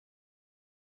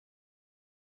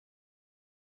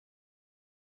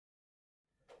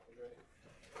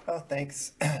Oh,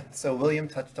 thanks. So William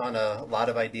touched on a lot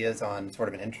of ideas on sort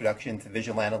of an introduction to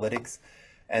visual analytics.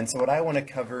 And so what I want to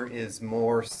cover is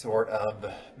more sort of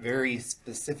very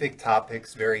specific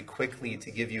topics very quickly to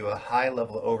give you a high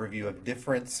level overview of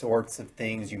different sorts of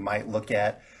things you might look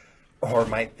at or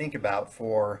might think about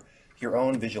for your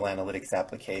own visual analytics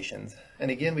applications.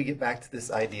 And again, we get back to this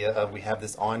idea of we have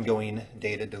this ongoing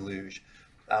data deluge.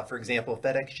 For example,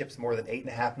 FedEx ships more than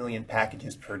 8.5 million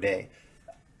packages per day.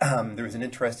 There was an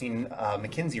interesting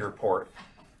McKinsey report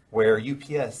where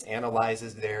UPS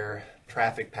analyzes their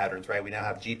traffic patterns, right? We now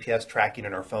have GPS tracking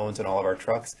in our phones and all of our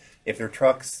trucks. If their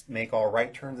trucks make all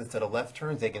right turns instead of left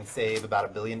turns, they can save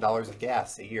about $1 billion of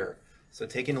gas a year. So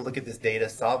taking a look at this data,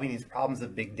 solving these problems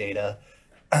of big data,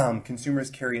 consumers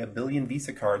carry 1 billion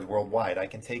Visa cards worldwide. I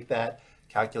can take that,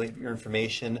 calculate your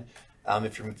information.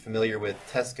 If you're familiar with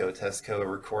Tesco, Tesco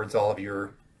records all of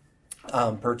your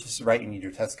purchases, right? You need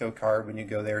your Tesco card when you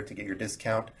go there to get your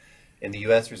discount. In the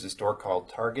US, there's a store called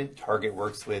Target. Target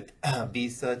works with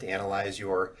Visa to analyze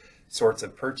your sorts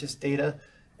of purchase data.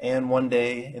 And one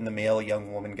day in the mail, a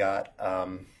young woman got,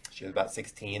 she was about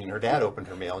 16, and her dad opened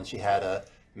her mail, and she had a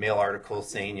mail article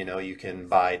saying, you know, you can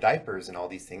buy diapers and all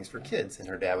these things for kids. And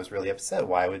her dad was really upset.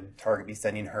 Why would Target be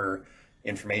sending her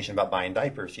information about buying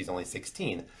diapers? She's only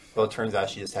 16. Well, it turns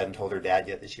out she just hadn't told her dad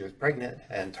yet that she was pregnant,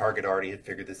 and Target already had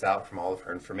figured this out from all of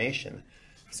her information.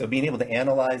 So being able to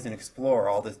analyze and explore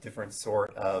all this different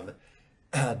sort of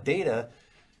data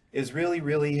is really,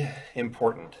 really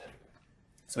important.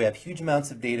 So we have huge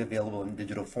amounts of data available in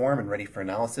digital form and ready for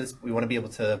analysis. We want to be able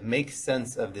to make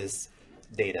sense of this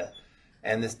data.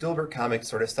 And this Dilbert comic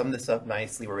sort of summed this up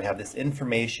nicely, where we have this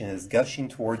information is gushing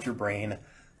towards your brain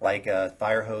like a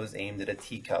fire hose aimed at a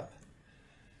teacup.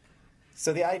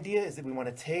 So the idea is that we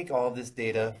want to take all of this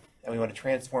data and we want to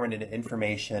transform it into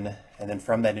information, and then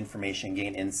from that information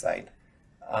gain insight.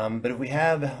 But if we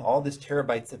have all this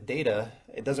terabytes of data,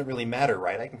 it doesn't really matter,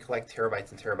 right? I can collect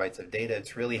terabytes and terabytes of data.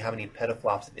 It's really how many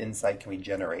petaflops of insight can we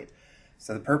generate.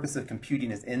 So the purpose of computing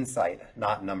is insight,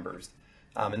 not numbers.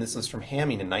 And this was from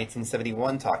Hamming in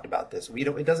 1971 talked about this.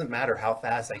 It doesn't matter how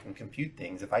fast I can compute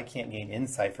things. If I can't gain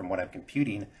insight from what I'm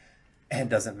computing, it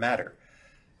doesn't matter.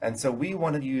 And so we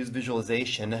want to use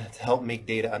visualization to help make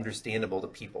data understandable to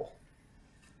people.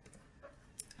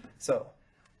 So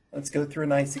let's go through a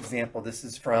nice example. This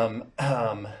is from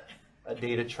a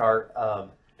data chart of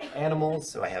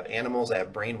animals. So I have animals, I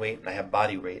have brain weight, and I have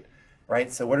body weight,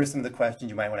 right? So what are some of the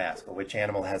questions you might want to ask? Well, which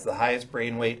animal has the highest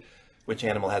brain weight? Which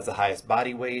animal has the highest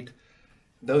body weight?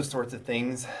 Those sorts of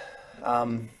things.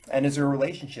 And is there a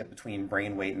relationship between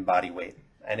brain weight and body weight?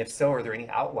 And if so, are there any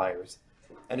outliers?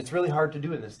 And it's really hard to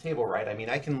do in this table, right? I mean,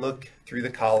 I can look through the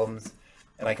columns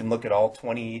and I can look at all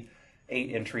 28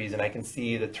 entries and I can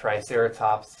see the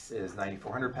Triceratops is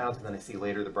 9,400 pounds, and then I see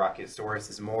later the Brachiosaurus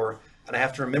is more. And I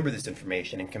have to remember this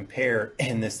information and compare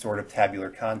in this sort of tabular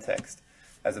context,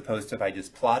 as opposed to if I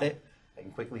just plot it, I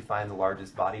can quickly find the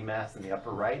largest body mass in the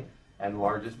upper right and the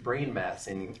largest brain mass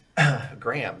in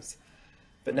grams.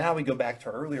 But now we go back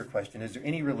to our earlier question, is there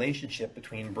any relationship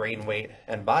between brain weight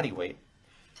and body weight?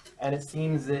 And it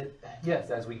seems that, yes,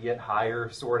 as we get higher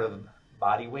sort of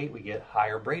body weight, we get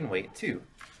higher brain weight too.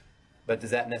 But does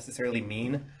that necessarily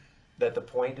mean that the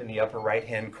point in the upper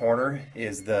right-hand corner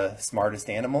is the smartest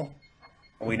animal?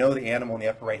 Well, we know the animal in the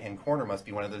upper right-hand corner must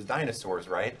be one of those dinosaurs,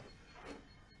 right?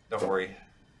 Don't worry.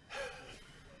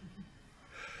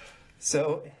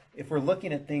 So if we're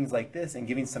looking at things like this and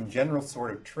giving some general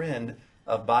sort of trend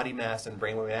of body mass and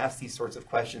brain weight, we ask these sorts of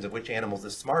questions of which animal is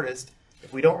the smartest.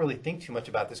 If we don't really think too much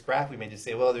about this graph, we may just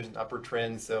say, well, there's an upper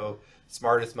trend, so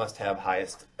smartest must have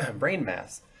highest brain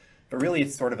mass. But really,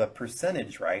 it's sort of a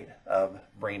percentage, right, of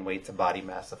brain weight to body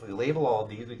mass. If we label all of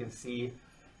these, we can see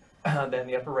that in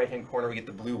the upper right-hand corner, we get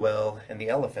the blue whale and the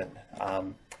elephant,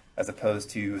 as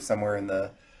opposed to somewhere in the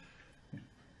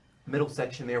middle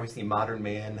section there, we see modern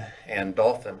man and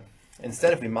dolphin.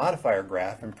 Instead, if we modify our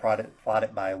graph and plot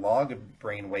it by log of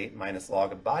brain weight minus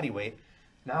log of body weight,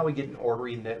 now we get an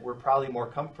ordering that we're probably more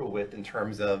comfortable with in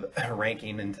terms of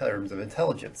ranking in terms of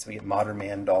intelligence. We get modern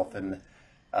man, dolphin,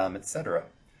 etc.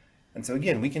 And so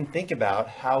again, we can think about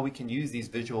how we can use these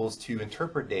visuals to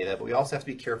interpret data, but we also have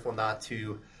to be careful not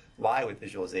to lie with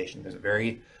visualization. There's a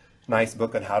very nice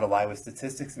book on how to lie with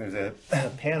statistics, and there's a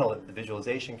panel at the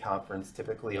visualization conference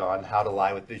typically on how to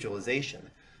lie with visualization.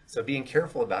 So being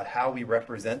careful about how we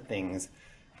represent things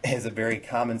is a very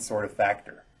common sort of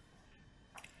factor.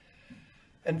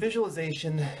 And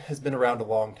visualization has been around a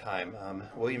long time.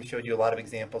 William showed you a lot of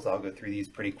examples. I'll go through these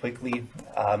pretty quickly.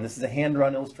 This is a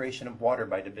hand-drawn illustration of water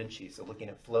by Da Vinci. So looking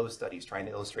at flow studies, trying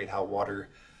to illustrate how water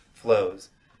flows.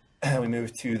 we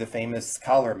moved to the famous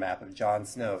cholera map of John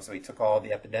Snow. So he took all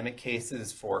the epidemic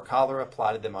cases for cholera,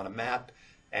 plotted them on a map,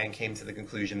 and came to the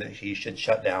conclusion that he should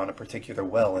shut down a particular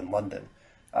well in London.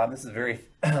 This is a very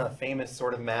famous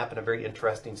sort of map and a very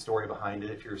interesting story behind it.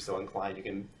 If you're so inclined, you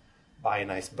can buy a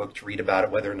nice book to read about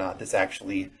it, whether or not this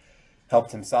actually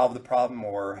helped him solve the problem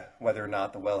or whether or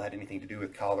not the well had anything to do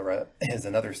with cholera is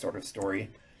another sort of story.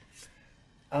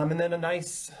 And then a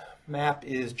nice map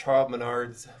is Charles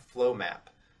Menard's flow map.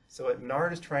 So what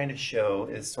Menard is trying to show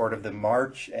is sort of the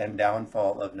march and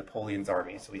downfall of Napoleon's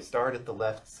army. So we start at the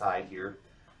left side here,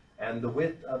 and the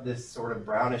width of this sort of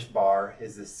brownish bar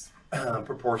is this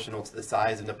proportional to the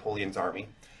size of Napoleon's army.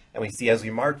 And we see as we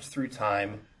march through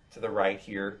time to the right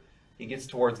here, he gets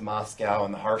towards Moscow,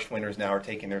 and the harsh winters now are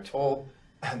taking their toll.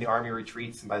 The army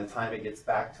retreats, and by the time it gets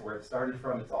back to where it started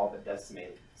from, it's all but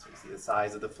decimated. So we see the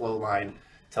size of the flow line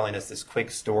telling us this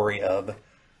quick story of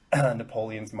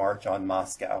Napoleon's march on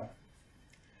Moscow.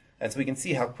 And so we can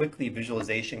see how quickly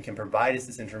visualization can provide us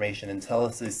this information and tell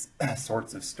us these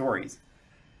sorts of stories.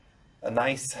 A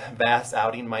nice VASS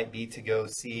outing might be to go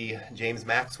see James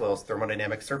Maxwell's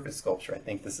thermodynamic surface sculpture. I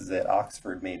think this is at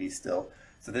Oxford maybe still.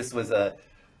 So this was a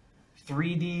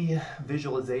 3D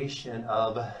visualization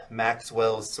of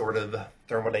Maxwell's sort of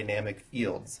thermodynamic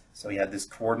fields. So we had this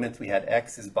coordinates, we had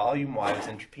X as volume, Y was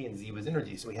entropy, and Z was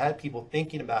energy. So we had people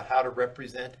thinking about how to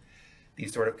represent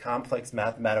these sort of complex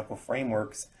mathematical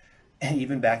frameworks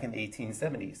even back in the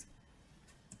 1870s.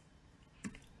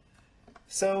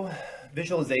 So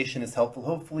visualization is helpful.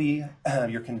 Hopefully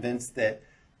you're convinced that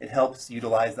it helps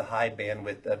utilize the high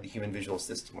bandwidth of the human visual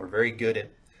system. We're very good at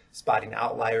spotting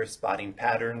outliers, spotting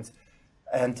patterns,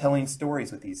 and telling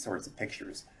stories with these sorts of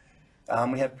pictures.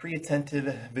 We have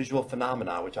pre-attentive visual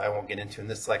phenomena, which I won't get into in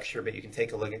this lecture, but you can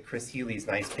take a look at Chris Healy's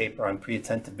nice paper on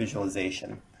pre-attentive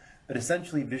visualization. But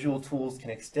essentially, visual tools can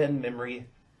extend memory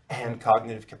and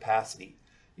cognitive capacity.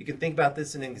 You can think about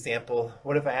this in an example.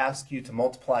 What if I ask you to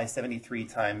multiply 73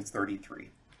 times 33?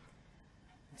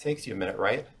 It takes you a minute,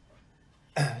 right?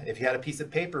 If you had a piece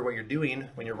of paper, what you're doing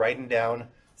when you're writing down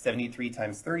 73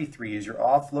 times 33 is you're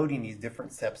offloading these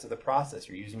different steps of the process.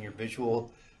 You're using your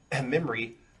visual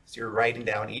memory, so you're writing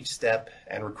down each step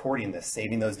and recording this,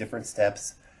 saving those different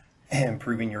steps and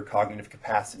improving your cognitive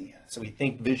capacity. So we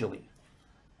think visually.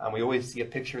 We always see a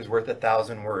picture is worth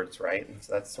 1,000 words, right? And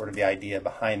so that's sort of the idea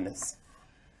behind this.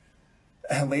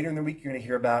 Later in the week, you're going to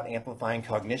hear about amplifying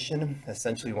cognition.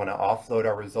 Essentially, we want to offload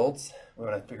our results. We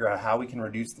want to figure out how we can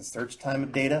reduce the search time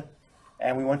of data,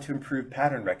 and we want to improve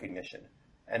pattern recognition.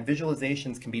 And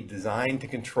visualizations can be designed to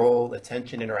control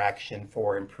attention interaction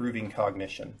for improving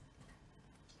cognition.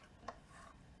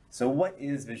 So what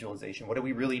is visualization? What do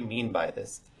we really mean by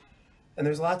this? And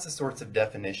there's lots of sorts of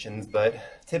definitions, but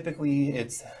typically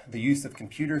it's the use of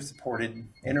computer-supported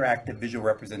interactive visual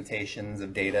representations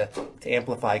of data to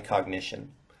amplify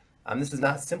cognition. This is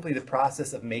not simply the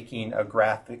process of making a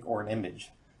graphic or an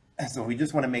image. So we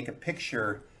just want to make a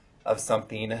picture of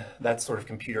something, that's sort of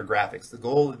computer graphics. The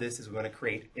goal of this is we want to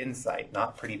create insight,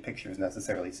 not pretty pictures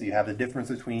necessarily. So you have the difference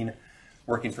between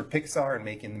working for Pixar and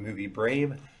making the movie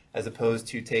Brave, as opposed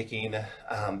to taking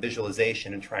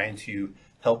visualization and trying to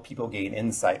help people gain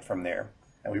insight from there.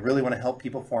 And we really want to help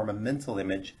people form a mental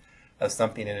image of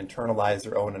something and internalize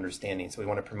their own understanding. So we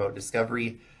want to promote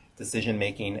discovery,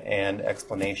 decision-making, and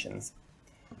explanations.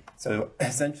 So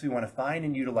essentially we want to find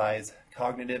and utilize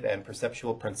cognitive and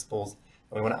perceptual principles.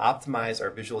 We want to optimize our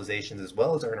visualizations as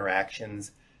well as our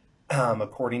interactions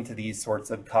according to these sorts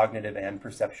of cognitive and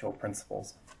perceptual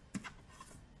principles.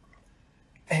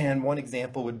 And one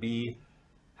example would be,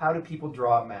 how do people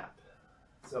draw a map?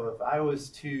 So if I was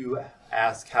to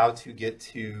ask how to get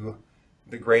to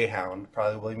the Greyhound,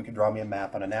 probably William could draw me a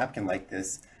map on a napkin like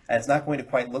this, and it's not going to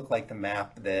quite look like the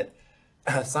map that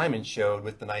Simon showed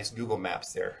with the nice Google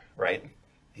Maps there, right?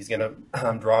 He's going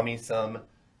to draw me some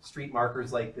street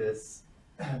markers like this,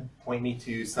 point me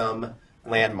to some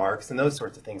landmarks and those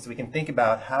sorts of things. So we can think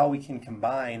about how we can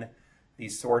combine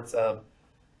these sorts of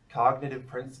cognitive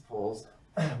principles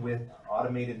with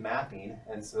automated mapping.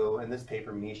 And so in this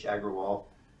paper, Mish Agrawal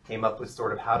came up with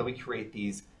sort of how do we create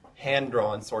these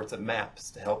hand-drawn sorts of maps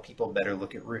to help people better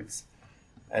look at routes.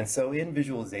 And so in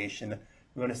visualization,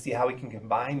 we want to see how we can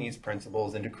combine these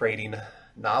principles into creating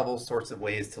novel sorts of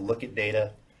ways to look at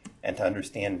data and to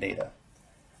understand data.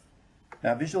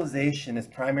 Now, visualization is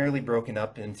primarily broken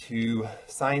up into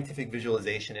scientific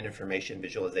visualization and information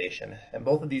visualization. And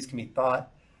both of these can be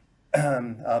thought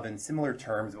of in similar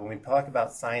terms. When we talk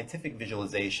about scientific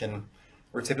visualization,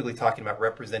 we're typically talking about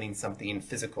representing something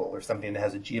physical or something that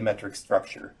has a geometric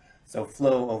structure. So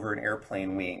flow over an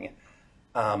airplane wing.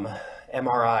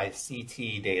 MRI,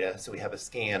 CT data, so we have a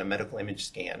scan, a medical image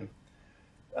scan,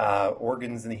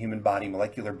 organs in the human body,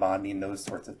 molecular bonding, those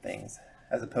sorts of things.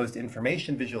 As opposed to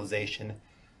information visualization,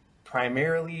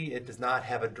 primarily it does not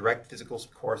have a direct physical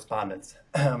correspondence.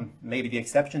 Maybe the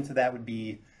exception to that would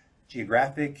be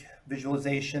geographic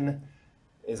visualization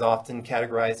is often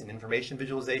categorized in information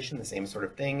visualization, the same sort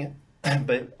of thing,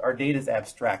 but our data is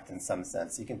abstract in some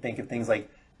sense. You can think of things like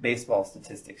baseball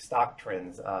statistics, stock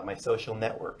trends, my social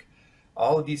network.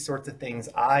 All of these sorts of things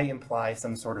I imply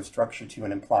some sort of structure to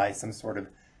and imply some sort of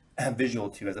visual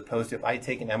to, as opposed to if I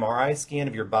take an MRI scan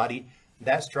of your body,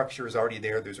 that structure is already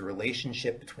there. There's a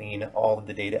relationship between all of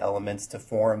the data elements to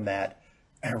form that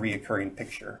reoccurring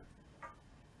picture.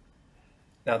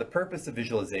 Now, the purpose of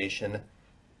visualization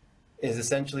is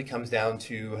essentially comes down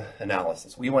to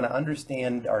analysis. We want to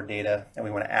understand our data and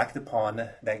we want to act upon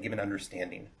that given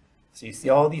understanding. So you see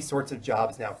all these sorts of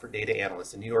jobs now for data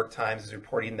analysts. The New York Times is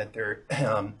reporting that there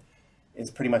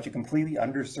is pretty much a completely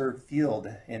underserved field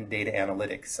in data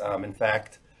analytics. In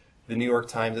fact, the New York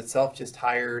Times itself just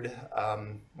hired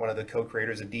one of the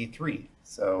co-creators of D3.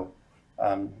 So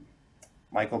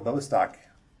Michael Bostock,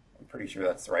 I'm pretty sure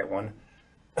that's the right one.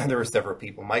 There were several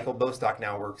people. Michael Bostock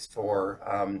now works for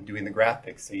doing the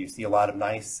graphics. So you see a lot of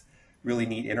nice, really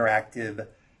neat interactive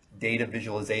data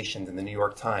visualizations in the New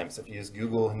York Times. So if you just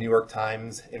Google New York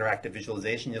Times interactive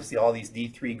visualization, you'll see all these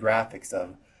D3 graphics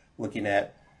of looking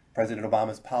at President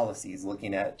Obama's policies,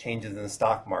 looking at changes in the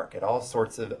stock market, all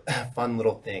sorts of fun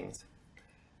little things.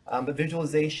 But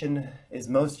visualization is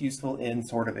most useful in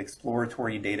sort of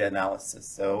exploratory data analysis.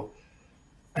 So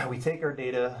we take our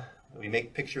data, we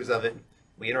make pictures of it,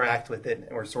 we interact with it,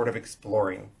 and we're sort of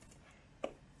exploring.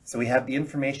 So we have the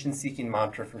information seeking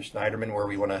mantra from Schneiderman, where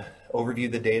we want to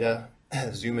overview the data,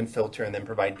 zoom and filter, and then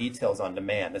provide details on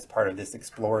demand as part of this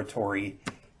exploratory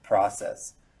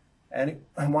process. And it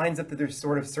winds up that there's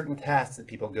sort of certain tasks that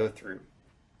people go through.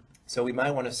 So we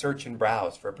might want to search and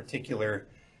browse for a particular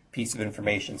piece of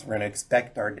information. So we're going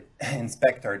to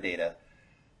inspect our data.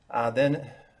 Then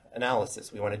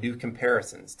analysis. We want to do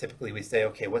comparisons. Typically we say,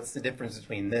 okay, what's the difference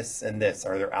between this and this?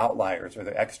 Are there outliers? Are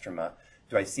there extrema?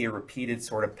 Do I see a repeated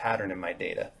sort of pattern in my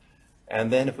data?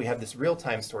 And then if we have this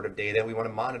real-time sort of data, we want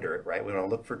to monitor it, right? We want to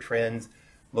look for trends,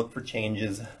 look for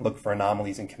changes, look for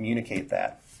anomalies, and communicate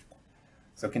that.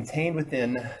 So contained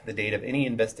within the data of any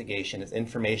investigation is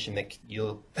information that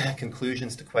yield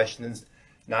conclusions to questions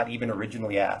not even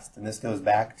originally asked. And this goes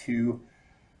back to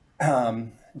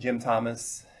Jim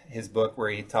Thomas, his book,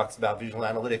 where he talks about visual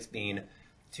analytics being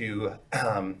to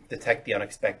detect the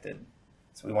unexpected.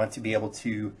 So we want to be able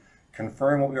to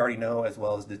confirm what we already know as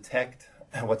well as detect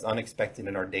what's unexpected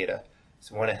in our data.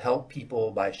 So we want to help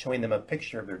people by showing them a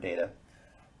picture of their data.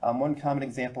 One common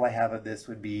example I have of this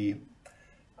would be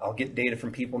I'll get data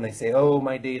from people and they say, oh,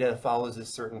 my data follows a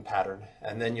certain pattern.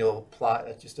 And then you'll plot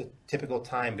just a typical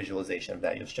time visualization of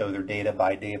that. You'll show their data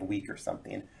by day of week or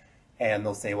something. And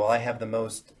they'll say, well, I have the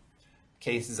most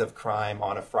cases of crime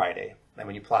on a Friday. And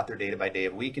when you plot their data by day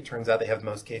of week, it turns out they have the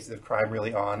most cases of crime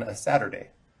really on a Saturday.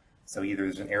 So either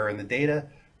there's an error in the data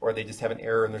or they just have an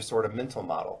error in their sort of mental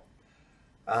model.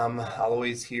 I'll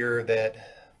always hear that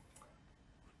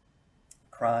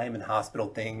crime and hospital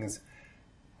things,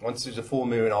 once there's a full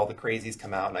moon, all the crazies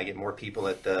come out and I get more people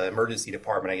at the emergency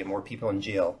department, I get more people in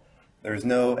jail. There's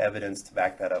no evidence to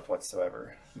back that up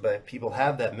whatsoever. But people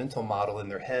have that mental model in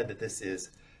their head that this is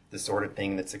the sort of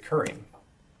thing that's occurring.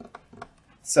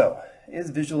 So, is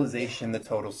visualization the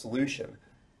total solution?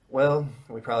 Well,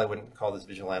 we probably wouldn't call this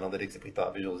visual analytics if we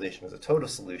thought visualization was a total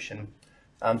solution.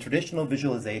 Traditional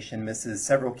visualization misses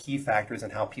several key factors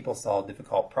in how people solve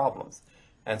difficult problems.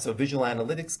 And so visual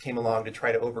analytics came along to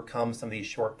try to overcome some of these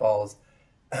shortfalls,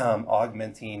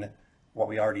 augmenting what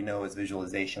we already know as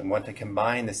visualization. We want to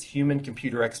combine this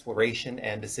human-computer exploration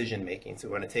and decision-making. So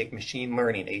we want to take machine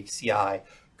learning, HCI,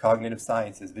 cognitive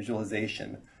sciences,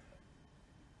 visualization.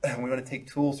 We want to take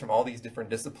tools from all these different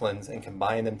disciplines and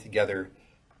combine them together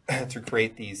to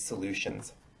create these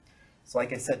solutions. So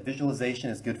like I said,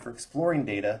 visualization is good for exploring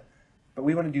data, but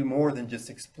we want to do more than just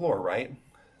explore, right?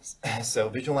 So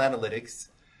visual analytics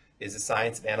is a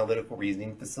science of analytical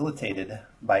reasoning facilitated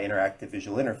by interactive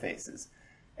visual interfaces.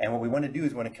 And what we want to do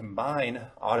is we want to combine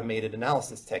automated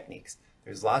analysis techniques.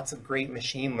 There's lots of great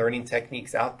machine learning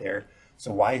techniques out there,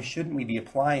 so why shouldn't we be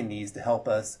applying these to help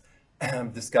us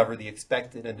discover the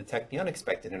expected and detect the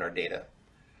unexpected in our data?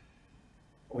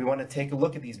 We want to take a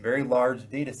look at these very large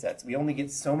data sets. We only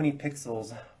get so many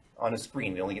pixels on a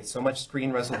screen. We only get so much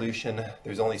screen resolution.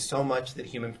 There's only so much that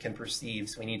humans can perceive,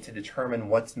 so we need to determine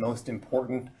what's most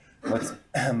important, what's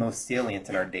most salient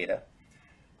in our data.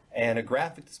 And a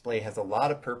graphic display has a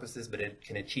lot of purposes, but it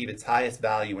can achieve its highest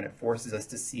value when it forces us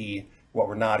to see what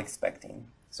we're not expecting.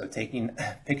 So taking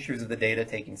pictures of the data,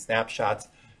 taking snapshots,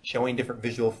 showing different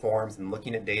visual forms, and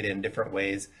looking at data in different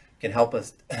ways can help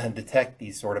us detect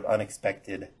these sort of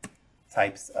unexpected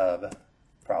types of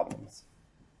problems.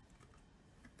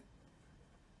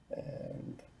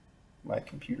 And my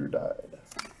computer died.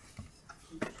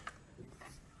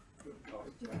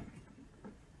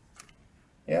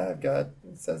 Yeah, I've got,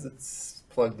 it says it's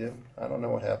plugged in. I don't know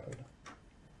what happened.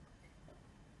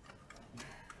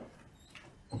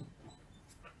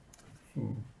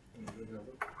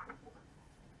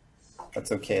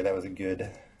 That's okay, that was a good.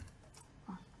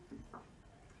 I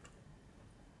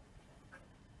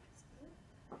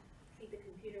think the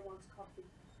computer wants coffee.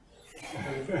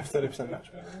 30%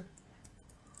 natural.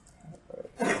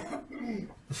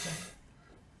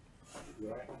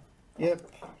 Yep.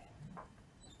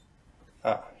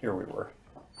 Ah, here we were.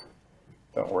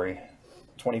 Don't worry.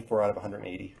 24 out of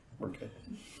 180. We're good.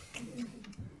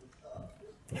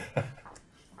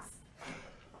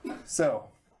 So,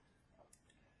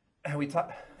 we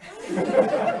talked.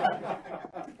 Yeah,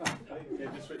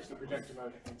 just switch to projector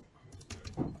mode, I think.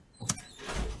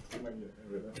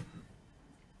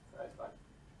 That's fine.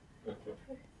 Okay.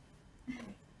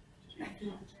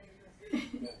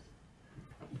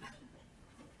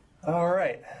 All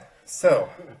right. So,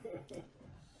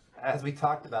 as we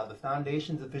talked about, the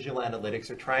foundations of visual analytics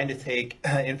are trying to take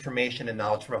information and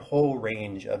knowledge from a whole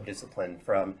range of discipline,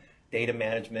 from data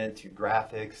management to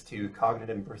graphics to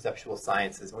cognitive and perceptual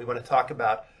sciences. And we want to talk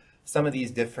about some of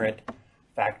these different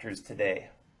factors today.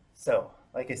 So,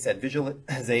 like I said,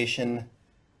 visualization,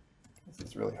 this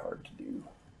is really hard to do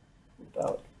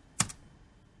without,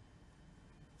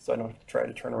 so I don't have to try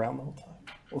to turn around the whole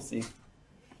time. We'll see.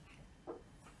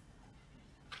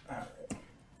 All right.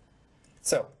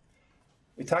 So,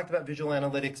 we talked about visual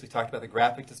analytics, we talked about the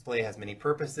graphic display has many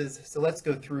purposes, so let's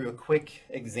go through a quick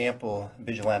example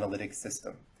visual analytics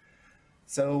system.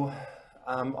 So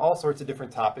all sorts of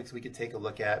different topics we could take a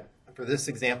look at. For this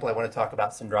example, I want to talk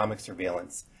about syndromic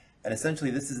surveillance. And essentially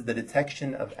this is the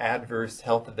detection of adverse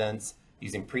health events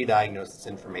using pre-diagnosis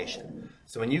information.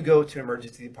 So when you go to an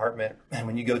emergency department and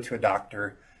when you go to a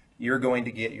doctor, you're going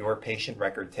to get your patient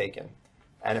record taken.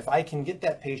 And if I can get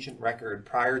that patient record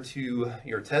prior to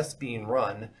your test being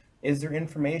run, is there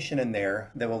information in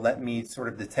there that will let me sort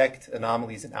of detect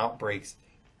anomalies and outbreaks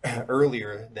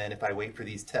earlier than if I wait for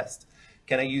these tests?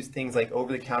 Can I use things like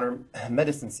over-the-counter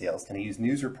medicine sales? Can I use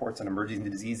news reports on emerging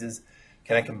diseases?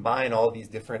 Can I combine all of these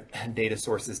different data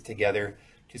sources together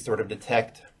to sort of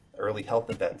detect early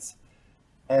health events?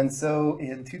 And so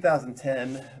in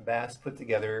 2010, VASS put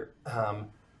together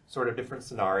sort of different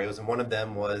scenarios, and one of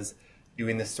them was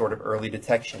doing this sort of early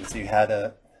detection. So you had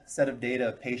a set of data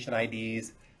of patient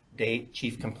IDs, date,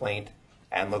 chief complaint,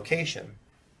 and location.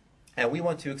 And we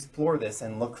want to explore this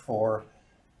and look for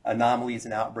anomalies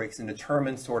and outbreaks and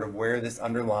determine sort of where this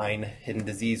underlying hidden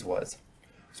disease was.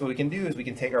 So what we can do is we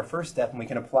can take our first step and we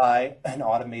can apply an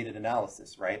automated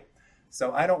analysis, right?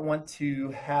 So I don't want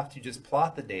to have to just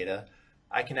plot the data.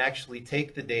 I can actually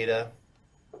take the data,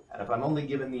 and if I'm only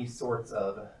given these sorts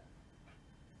of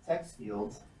text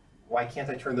fields, why can't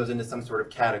I turn those into some sort of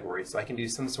category? So I can do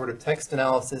some sort of text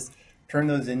analysis, turn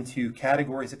those into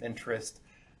categories of interest,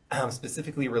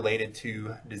 specifically related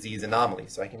to disease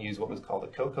anomalies. So I can use what was called a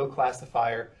COCO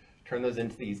classifier, turn those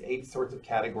into these 8 sorts of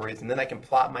categories, and then I can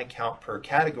plot my count per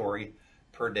category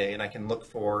per day, and I can look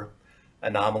for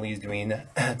anomalies doing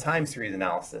time series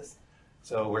analysis.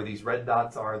 So where these red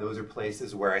dots are, those are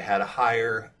places where I had a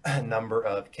higher number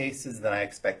of cases than I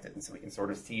expected. And so we can sort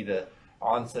of see the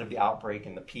onset of the outbreak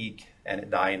and the peak and it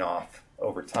dying off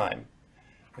over time.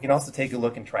 We can also take a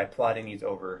look and try plotting these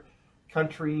over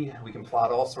country. We can plot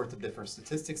all sorts of different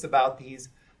statistics about these,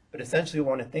 but essentially what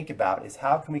we want to think about is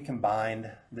how can we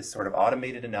combine this sort of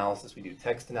automated analysis. We do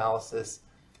text analysis,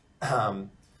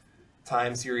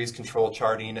 time series control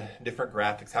charting, different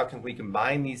graphics. How can we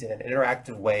combine these in an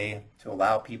interactive way to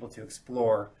allow people to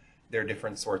explore their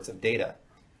different sorts of data?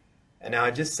 And now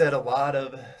I just said a lot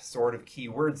of sort of key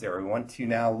words there. We want to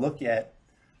now look at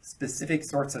specific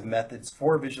sorts of methods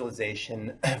for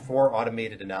visualization, for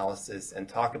automated analysis, and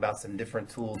talk about some different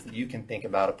tools that you can think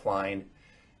about applying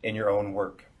in your own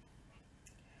work.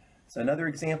 So another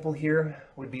example here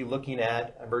would be looking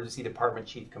at emergency department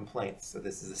chief complaints. So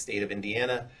this is the state of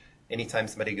Indiana. Anytime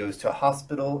somebody goes to a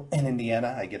hospital in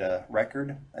Indiana, I get a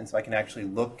record, and so I can actually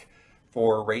look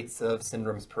for rates of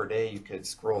syndromes per day. You could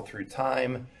scroll through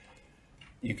time.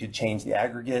 You could change the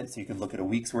aggregate, so you could look at a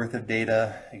week's worth of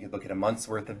data. You could look at a month's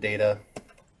worth of data.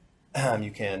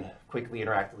 You can quickly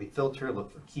interactively filter,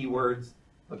 look for keywords,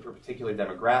 look for particular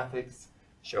demographics,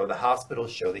 show the hospital,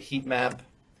 show the heat map.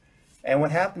 And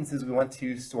what happens is we want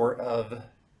to sort of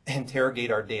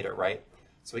interrogate our data, right?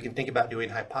 So we can think about doing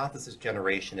hypothesis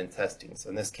generation and testing. So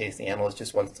in this case, the analyst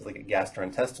just wants to look at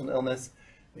gastrointestinal illness.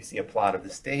 We see a plot of the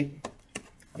state.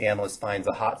 The analyst finds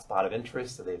a hot spot of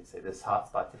interest. So they'd say this hot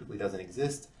spot typically doesn't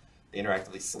exist. They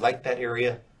interactively select that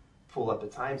area, pull up a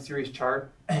time series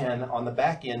chart, and on the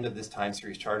back end of this time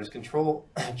series chart is control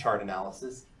chart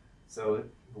analysis. So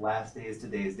the last day is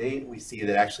today's date. We see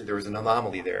that actually there was an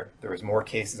anomaly there. There was more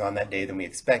cases on that day than we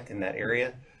expect in that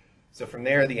area. So from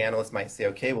there, the analyst might say,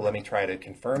 okay, well, let me try to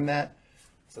confirm that.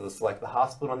 So they'll select the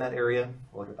hospital in that area,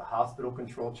 look at the hospital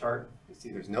control chart. You see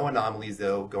there's no anomalies,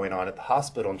 though, going on at the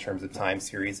hospital in terms of time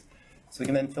series. So we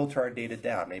can then filter our data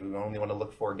down. Maybe we only want to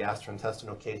look for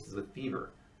gastrointestinal cases with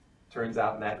fever. Turns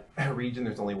out in that region,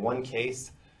 there's only one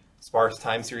case. Sparse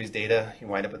time series data, you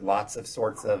wind up with lots of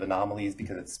sorts of anomalies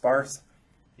because it's sparse.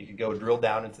 You could go drill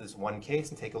down into this one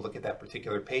case and take a look at that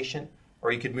particular patient,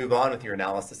 or you could move on with your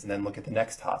analysis and then look at the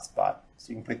next hotspot. So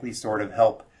you can quickly sort of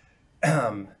help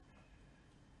come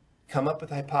up with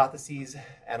hypotheses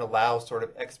and allow sort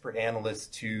of expert analysts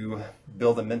to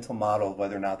build a mental model of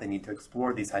whether or not they need to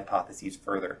explore these hypotheses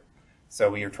further.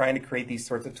 So we are trying to create these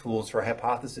sorts of tools for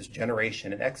hypothesis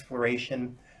generation and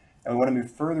exploration, and we want to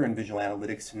move further in visual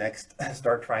analytics to next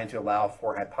start trying to allow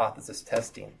for hypothesis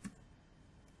testing.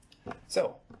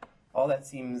 So all that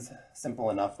seems simple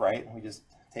enough, right? We just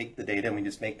take the data and we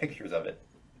just make pictures of it.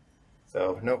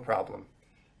 So no problem.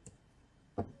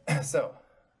 So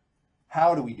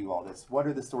how do we do all this? What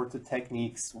are the sorts of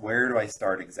techniques? Where do I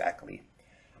start exactly?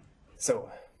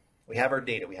 So we have our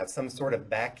data. We have some sort of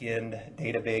back-end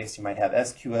database. You might have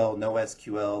SQL, no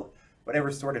SQL,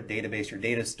 whatever sort of database your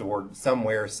data is stored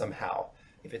somewhere, somehow.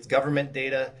 If it's government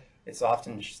data, it's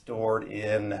often stored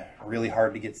in really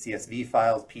hard to get CSV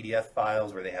files, PDF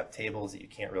files, where they have tables that you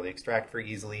can't really extract very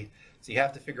easily. So you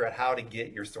have to figure out how to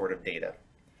get your sort of data.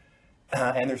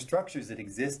 And there's structures that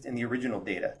exist in the original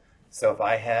data. So if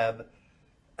I have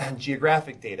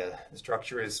geographic data, the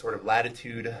structure is sort of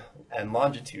latitude and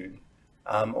longitude.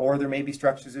 Or there may be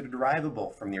structures that are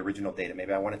derivable from the original data.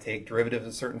 Maybe I want to take derivatives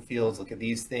of certain fields, look at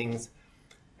these things.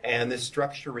 And this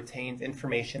structure retains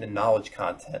information and knowledge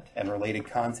content and related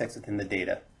context within the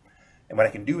data. And what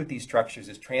I can do with these structures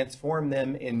is transform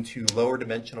them into lower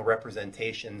dimensional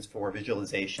representations for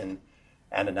visualization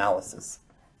and analysis.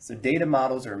 So data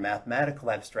models are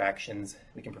mathematical abstractions.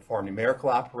 We can perform numerical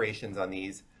operations on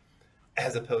these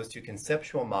as opposed to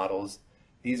conceptual models.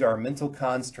 These are mental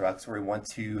constructs where we want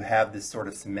to have this sort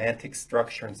of semantic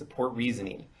structure and support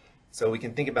reasoning. So we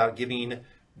can think about giving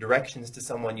directions to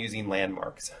someone using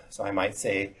landmarks. So I might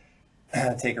say,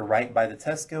 take a right by the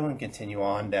Tesco and continue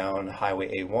on down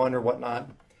Highway A1 or whatnot.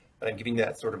 But I'm giving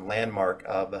that sort of landmark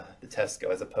of the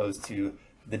Tesco as opposed to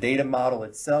the data model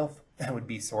itself. That would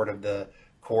be sort of the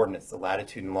coordinates, the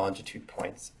latitude and longitude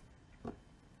points.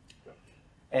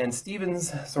 And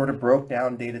Stevens sort of broke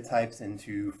down data types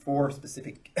into 4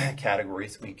 specific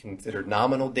categories. We considered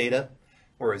nominal data,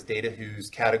 whereas data whose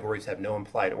categories have no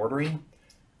implied ordering.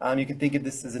 You can think of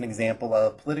this as an example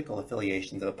of political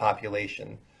affiliations of a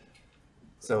population.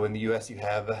 So in the US you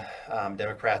have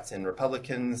Democrats and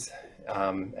Republicans,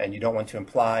 and you don't want to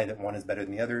imply that one is better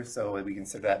than the other, so we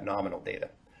consider that nominal data.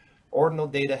 Ordinal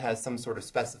data has some sort of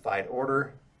specified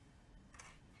order,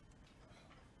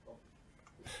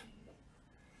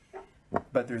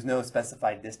 but there's no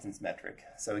specified distance metric.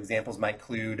 So examples might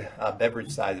include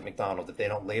beverage size at McDonald's. If they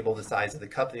don't label the size of the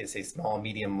cup, they say small,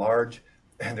 medium, large,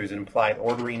 and there's an implied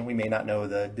ordering, we may not know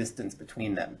the distance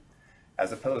between them.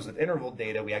 As opposed with interval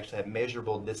data, we actually have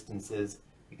measurable distances.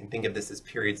 You can think of this as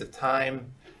periods of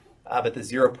time, but the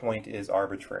 0 point is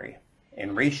arbitrary.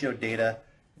 In ratio data,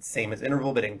 it's the same as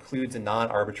interval, but it includes a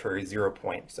non-arbitrary 0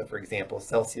 point. So for example,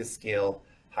 Celsius scale,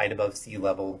 height above sea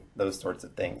level, those sorts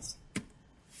of things.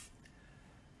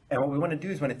 And what we want to do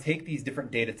is we want to take these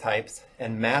different data types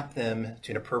and map them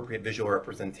to an appropriate visual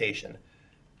representation.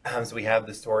 So we have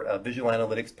this sort of visual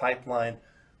analytics pipeline.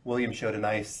 William showed a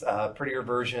nice, prettier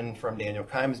version from Daniel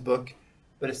Kime's book.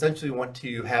 But essentially we want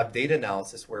to have data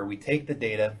analysis where we take the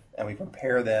data and we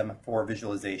prepare them for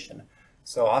visualization.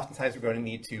 So oftentimes we're going to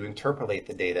need to interpolate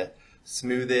the data,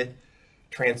 smooth it,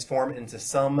 transform it into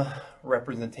some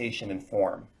representation and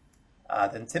form.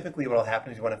 Then typically what will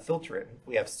happen is we want to filter it.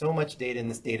 We have so much data in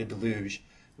this data deluge,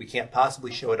 we can't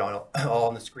possibly show it all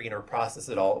on the screen or process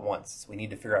it all at once. So we need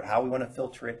to figure out how we want to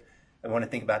filter it, and we want to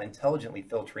think about intelligently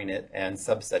filtering it and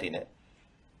subsetting it.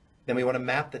 Then we want to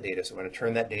map the data, so we want to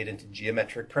turn that data into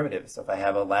geometric primitives. So if I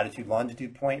have a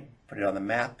latitude-longitude point, put it on the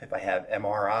map. If I have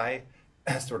MRI,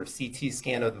 sort of CT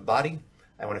scan of the body,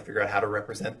 I want to figure out how to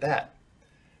represent that.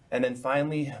 And then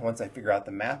finally, once I figure out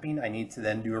the mapping, I need to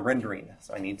then do a rendering.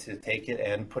 So I need to take it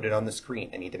and put it on the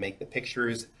screen. I need to make the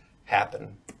pictures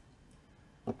happen.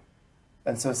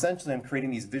 And so essentially I'm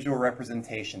creating these visual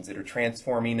representations that are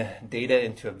transforming data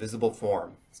into a visible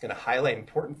form. It's going to highlight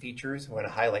important features, we want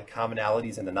to highlight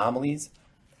commonalities and anomalies,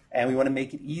 and we want to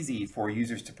make it easy for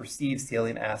users to perceive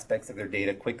salient aspects of their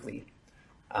data quickly.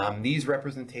 These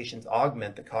representations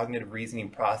augment the cognitive reasoning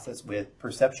process with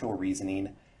perceptual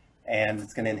reasoning, and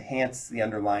it's going to enhance the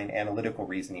underlying analytical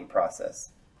reasoning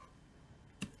process.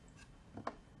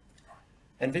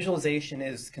 And visualization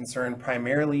is concerned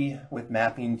primarily with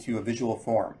mapping to a visual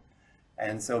form.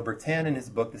 And so Bertin, in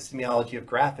his book, The Semiology of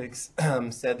Graphics,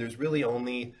 said there's really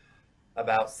only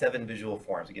about 7 visual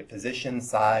forms. We get position,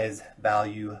 size,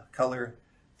 value, color,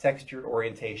 texture,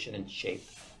 orientation, and shape.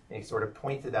 And he sort of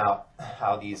pointed out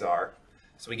how these are.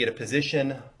 So we get a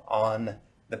position on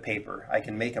the paper. I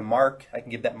can make a mark. I can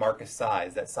give that mark a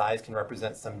size. That size can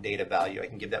represent some data value. I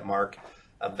can give that mark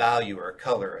a value or a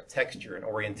color, a texture, an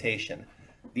orientation.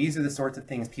 These are the sorts of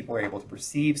things people are able to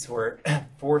perceive, so we're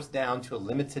forced down to a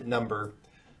limited number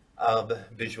of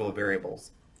visual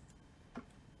variables.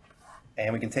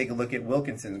 And we can take a look at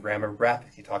Wilkinson's grammar of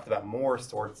graphics. He talked about more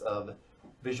sorts of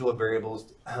visual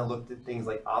variables, looked at things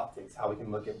like optics, how we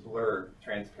can look at blur,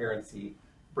 transparency,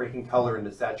 breaking color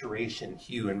into saturation,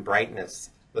 hue and brightness,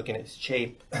 looking at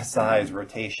shape, size,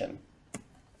 rotation.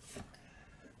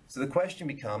 So the question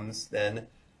becomes then,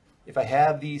 if I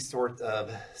have these sort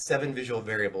of 7 visual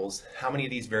variables, how many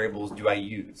of these variables do I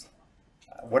use?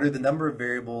 What are the number of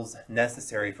variables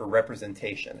necessary for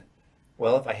representation?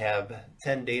 Well, if I have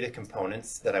 10 data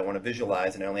components that I want to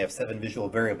visualize and I only have 7 visual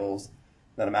variables,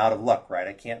 then I'm out of luck, right?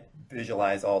 I can't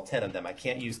visualize all 10 of them. I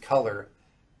can't use color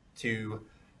to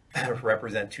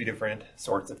represent 2 different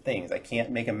sorts of things. I can't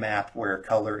make a map where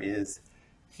color is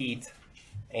heat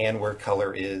and where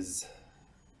color is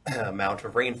amount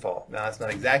of rainfall. Now, that's not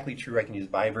exactly true. I can use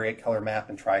bivariate color map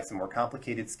and try some more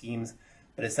complicated schemes,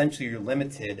 but essentially you're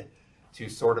limited to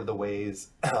sort of the ways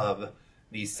of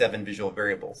these 7 visual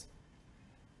variables.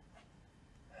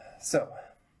 So,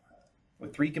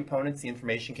 with 3 components, the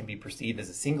information can be perceived as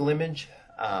a single image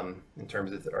in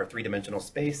terms of our 3-dimensional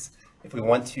space. If we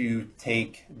want to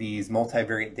take these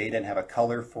multivariate data and have a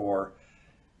color for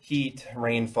heat,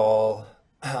 rainfall,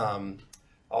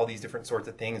 all these different sorts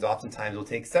of things, oftentimes we'll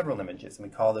take several images, and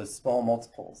we call those small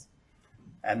multiples.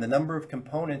 And the number of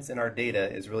components in our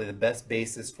data is really the best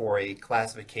basis for a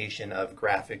classification of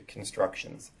graphic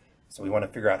constructions. So we want to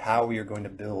figure out how we are going to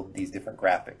build these different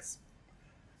graphics.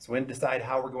 So we want to decide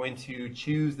how we're going to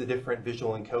choose the different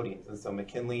visual encodings. And so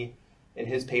McKinley, in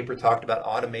his paper, talked about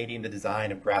automating the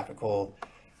design of graphical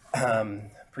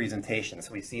presentations.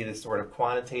 So we see this sort of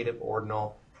quantitative,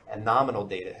 ordinal, and nominal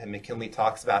data. And McKinley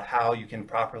talks about how you can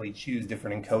properly choose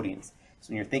different encodings. So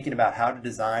when you're thinking about how to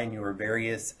design your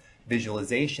various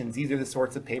visualizations, these are the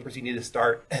sorts of papers you need to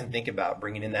start and think about,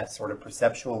 bringing in that sort of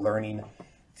perceptual learning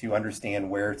to understand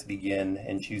where to begin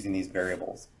in choosing these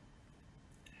variables.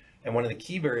 And one of the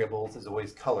key variables is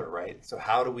always color, right? So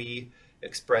how do we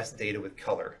express data with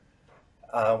color?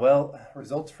 Well,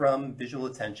 results from visual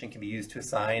attention can be used to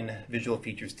assign visual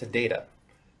features to data,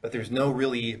 but there's no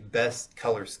really best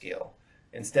color scale.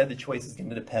 Instead, the choice is going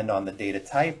to depend on the data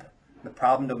type, the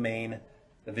problem domain,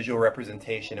 the visual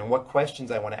representation, and what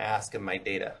questions I want to ask of my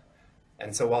data.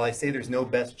 And so while I say there's no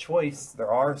best choice,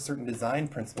 there are certain design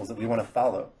principles that we want to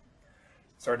follow.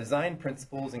 So our design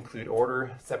principles include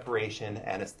order, separation,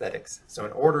 and aesthetics. So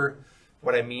in order,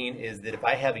 what I mean is that if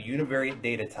I have a univariate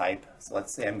data type, so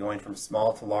let's say I'm going from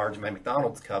small to large in my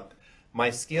McDonald's cup, my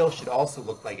scale should also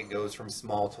look like it goes from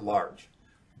small to large.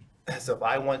 So if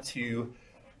I want to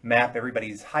map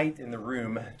everybody's height in the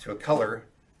room to a color,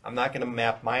 I'm not going to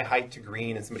map my height to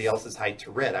green and somebody else's height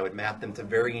to red. I would map them to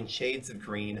varying shades of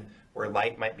green where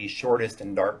light might be shortest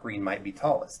and dark green might be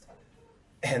tallest.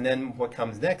 And then what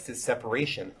comes next is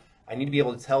separation. I need to be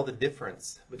able to tell the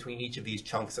difference between each of these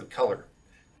chunks of color.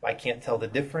 If I can't tell the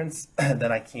difference,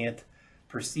 then I can't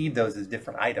perceive those as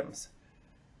different items.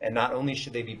 And not only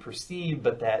should they be perceived,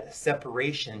 but that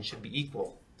separation should be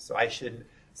equal. So I should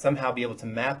somehow be able to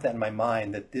map that in my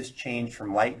mind, that this change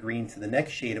from light green to the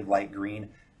next shade of light green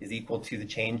is equal to the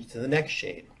change to the next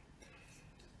shade.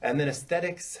 And then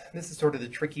aesthetics, this is sort of the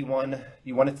tricky one.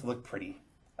 You want it to look pretty.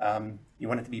 You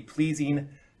want it to be pleasing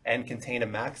and contain a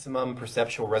maximum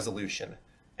perceptual resolution.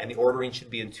 And the ordering should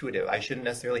be intuitive. I shouldn't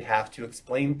necessarily have to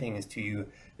explain things to you.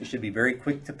 It should be very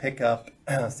quick to pick up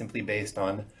simply based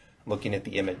on looking at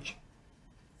the image.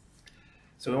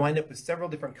 So we wind up with several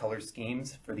different color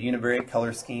schemes. For the univariate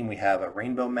color scheme, we have a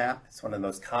rainbow map. It's one of the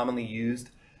most commonly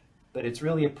used. but it's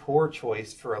really a poor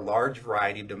choice for a large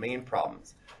variety of domain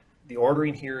problems. The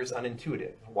ordering here is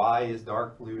unintuitive. Why is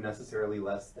dark blue necessarily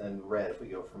less than red if we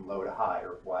go from low to high,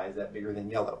 or why is that bigger than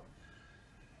yellow?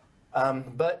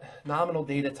 But nominal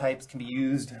data types can be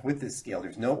used with this scale.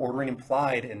 There's no ordering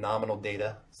implied in nominal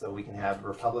data, so we can have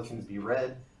Republicans be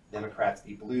red, Democrats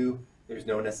be blue. There's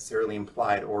no necessarily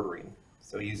implied ordering.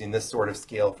 So using this sort of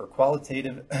scale for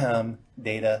qualitative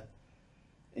data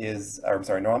is, or I'm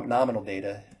sorry, nominal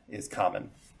data is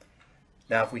common.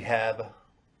 Now, if we have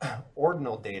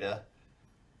ordinal data,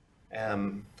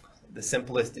 the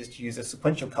simplest is to use a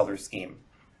sequential color scheme.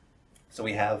 So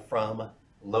we have from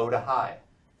low to high.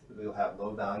 We'll have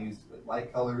low values with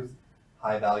light colors,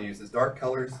 high values as dark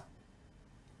colors.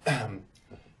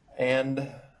 And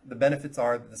the benefits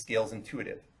are that the scale is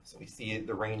intuitive. So we see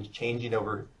the range changing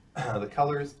over the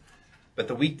colors. But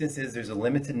the weakness is there's a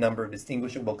limited number of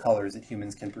distinguishable colors that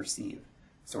humans can perceive.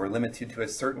 So we're limited to a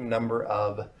certain number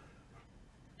of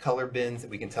color bins that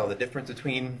we can tell the difference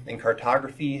between. In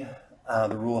cartography,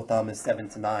 the rule of thumb is 7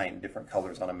 to 9 different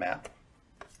colors on a map.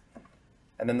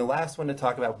 And then the last one to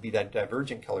talk about would be that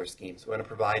divergent color scheme. So we want to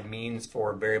provide means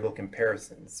for variable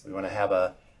comparisons. We want to have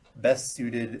a best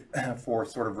suited for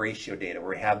sort of ratio data where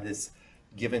we have this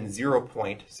given 0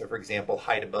 point. So for example,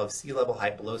 height above sea level,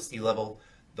 height below sea level.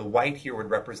 The white here would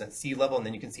represent sea level, and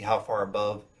then you can see how far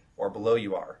above or below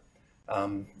you are.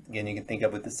 Again, you can think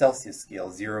of with the Celsius scale.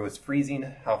 0 is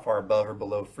freezing, how far above or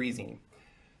below freezing.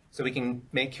 So we can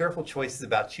make careful choices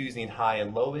about choosing high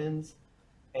and low ends,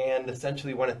 and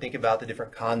essentially want to think about the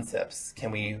different concepts.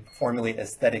 Can we formulate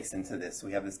aesthetics into this? So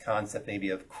we have this concept maybe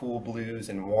of cool blues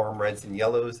and warm reds and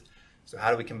yellows. So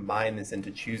how do we combine this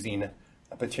into choosing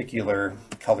a particular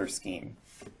color scheme?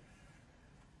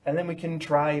 And then we can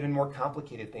try even more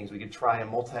complicated things. We could try a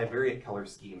multivariate color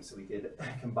scheme. So we could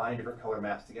combine different color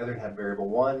maps together and have variable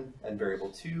 1 and variable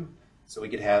 2. So we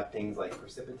could have things like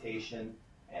precipitation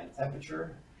and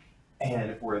temperature.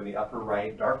 And if we're in the upper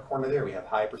right dark corner there, we have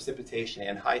high precipitation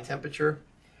and high temperature.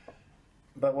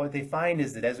 But what they find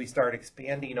is that as we start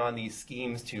expanding on these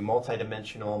schemes to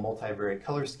multidimensional, multivariate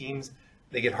color schemes,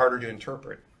 they get harder to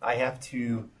interpret. I have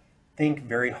to think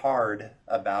very hard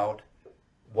about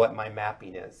what my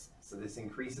mapping is. So this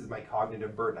increases my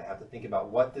cognitive burden. I have to think about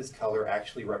what this color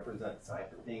actually represents. So I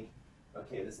have to think,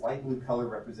 okay, this light blue color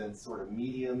represents sort of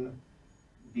medium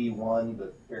V1,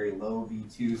 but very low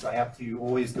V2. So I have to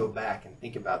always go back and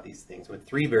think about these things. With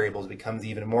 3 variables, it becomes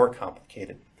even more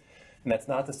complicated. And that's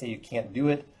not to say you can't do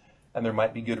it, and there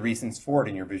might be good reasons for it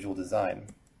in your visual design.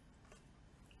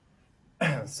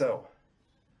 So,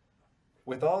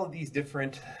 with all of these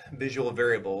different visual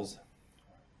variables,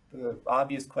 the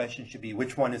obvious question should be,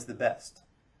 which one is the best?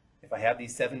 If I have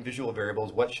these 7 visual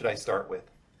variables, what should I start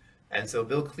with? And so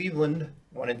Bill Cleveland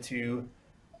wanted to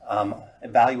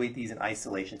evaluate these in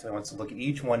isolation. So he wants to look at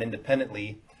each one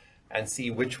independently and see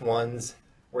which ones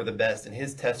were the best. And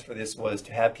his test for this was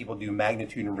to have people do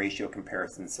magnitude and ratio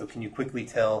comparisons. So can you quickly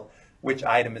tell which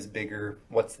item is bigger?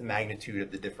 What's the magnitude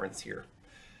of the difference here?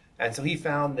 And so he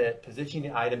found that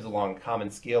positioning items along a common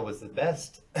scale was the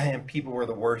best, and people were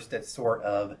the worst at sort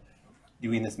of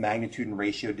doing this magnitude and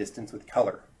ratio distance with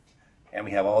color. And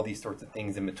we have all these sorts of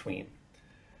things in between.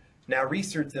 Now,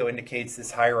 research, though, indicates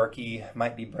this hierarchy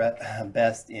might be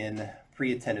best in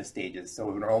pre-attentive stages. So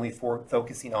we're only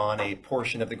focusing on a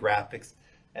portion of the graphics.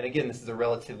 And again, this is a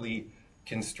relatively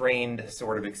constrained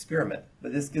sort of experiment.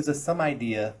 But this gives us some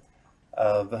idea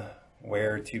of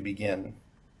where to begin.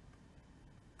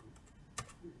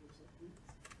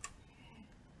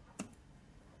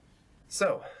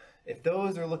 So, if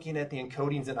those are looking at the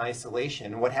encodings in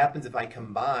isolation, what happens if I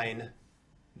combine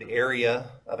the area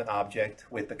of an object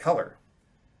with the color?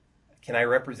 Can I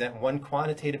represent one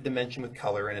quantitative dimension with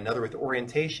color and another with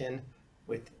orientation,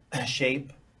 with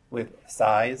shape, with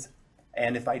size?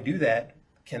 And if I do that,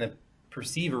 can a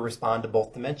perceiver respond to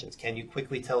both dimensions? Can you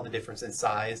quickly tell the difference in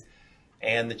size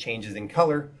and the changes in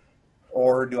color?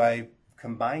 Or do I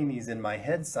combine these in my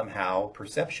head somehow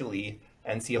perceptually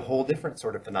and see a whole different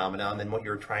sort of phenomenon than what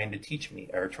you're trying to teach me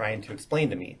or trying to explain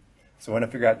to me? So I want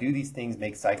to figure out, do these things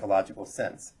make psychological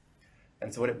sense?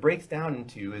 And so what it breaks down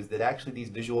into is that actually these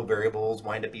visual variables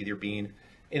wind up either being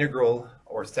integral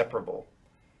or separable.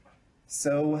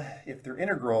 So if they're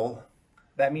integral,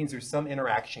 that means there's some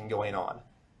interaction going on.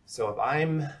 So if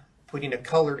I'm putting a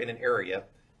color in an area,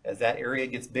 as that area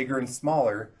gets bigger and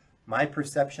smaller, my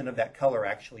perception of that color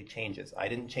actually changes. I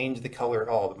didn't change the color at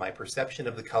all, but my perception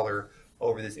of the color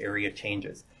over this area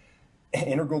changes.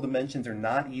 Integral dimensions are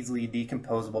not easily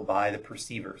decomposable by the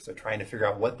perceiver. So trying to figure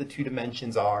out what the 2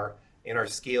 dimensions are in our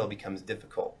scale becomes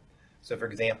difficult. So for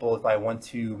example, if I want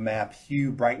to map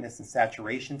hue, brightness, and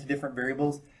saturation to different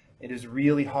variables, it is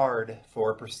really hard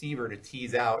for a perceiver to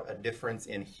tease out a difference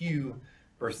in hue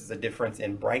versus a difference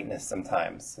in brightness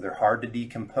sometimes. So they're hard to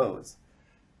decompose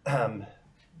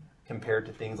compared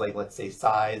to things like, let's say,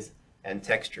 size and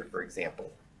texture, for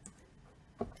example.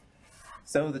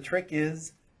 So the trick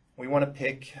is we want to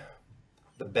pick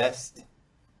the best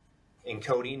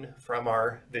encoding from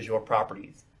our visual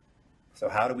properties. So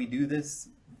how do we do this?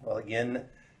 Well, again,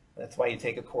 that's why you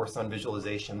take a course on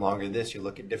visualization longer than this. You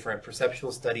look at different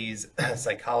perceptual studies,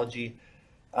 psychology,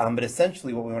 but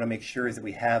essentially what we want to make sure is that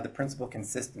we have the principal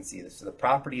consistency. So the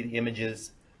property of the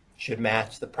images should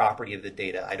match the property of the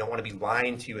data. I don't want to be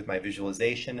lying to you with my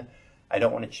visualization. I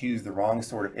don't want to choose the wrong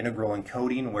sort of integral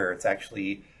encoding where it's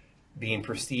actually being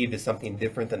perceived as something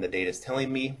different than the data is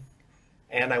telling me.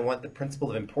 And I want the principle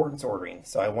of importance ordering.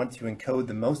 So I want to encode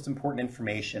the most important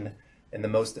information in the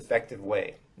most effective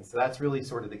way. And so that's really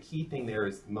sort of the key thing there,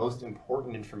 is the most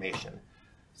important information.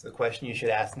 So the question you should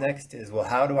ask next is, well,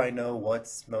 how do I know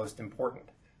what's most important?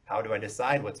 How do I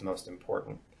decide what's most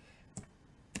important?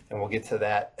 And we'll get to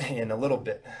that in a little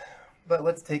bit. But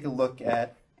let's take a look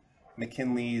at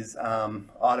McKinley's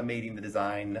automating the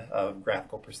design of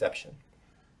graphical perception.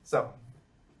 So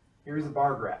here's a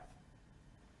bar graph.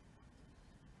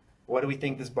 What do we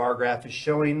think this bar graph is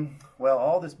showing? Well,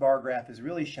 all this bar graph is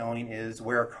really showing is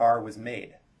where a car was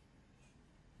made.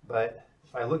 But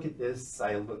if I look at this,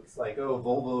 it looks like, oh,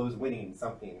 Volvo is winning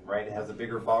something, right? It has a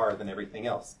bigger bar than everything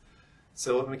else.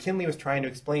 So what McKinley was trying to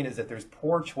explain is that there's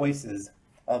poor choices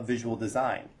of visual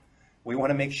design. We want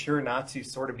to make sure not to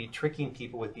sort of be tricking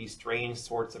people with these strange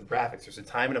sorts of graphics. There's a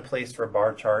time and a place for a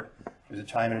bar chart. There's a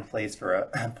time and a place for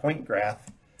a point graph.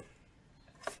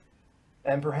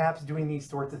 And perhaps doing these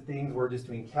sorts of things, we're just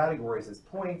doing categories as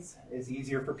points, is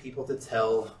easier for people to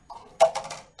tell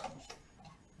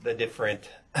the different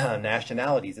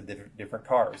nationalities of the different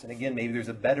cars. And again, maybe there's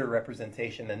a better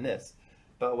representation than this.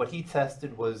 But what he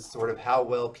tested was sort of how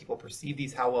well people perceive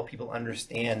these, how well people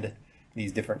understand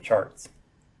these different charts.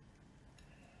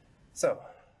 So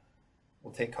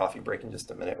we'll take coffee break in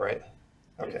just a minute, right?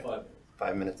 Okay,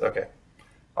 5 minutes, okay.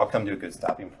 I'll come to a good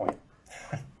stopping point.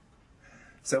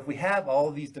 So if we have all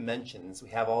of these dimensions, we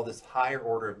have all this higher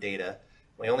order of data,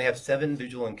 we only have 7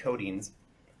 visual encodings,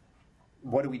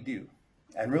 what do?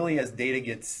 And really, as data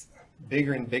gets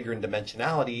bigger and bigger in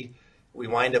dimensionality, we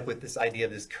wind up with this idea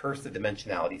of this curse of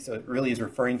dimensionality. So it really is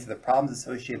referring to the problems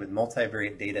associated with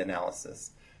multivariate data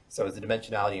analysis. So as the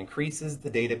dimensionality increases, the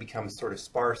data becomes sort of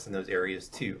sparse in those areas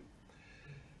too.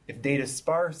 If data is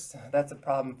sparse, that's a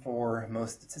problem for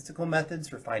most statistical methods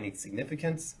for finding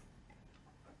significance.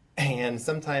 And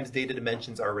sometimes data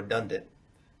dimensions are redundant.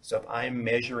 So if I'm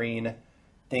measuring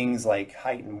things like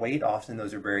height and weight, often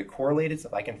those are very correlated. So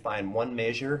if I can find one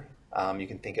measure, you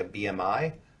can think of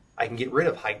BMI, I can get rid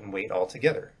of height and weight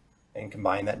altogether and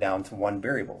combine that down to one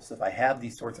variable. So if I have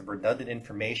these sorts of redundant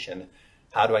information,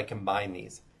 how do I combine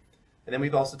these? And then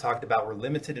we've also talked about we're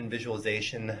limited in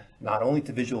visualization, not only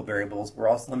to visual variables, we're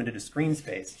also limited to screen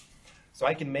space. So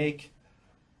I can make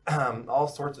all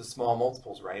sorts of small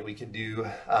multiples, right? We could do,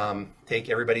 take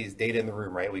everybody's data in the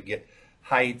room, right? We get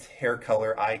height, hair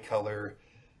color, eye color,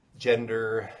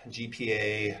 gender,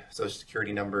 GPA, social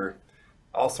security number,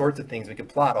 all sorts of things. We can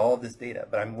plot all of this data,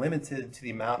 but I'm limited to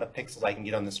the amount of pixels I can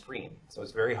get on the screen. So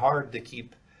it's very hard to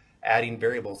keep adding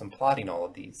variables and plotting all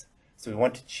of these. So we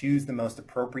want to choose the most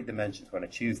appropriate dimensions. We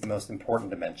want to choose the most important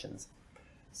dimensions.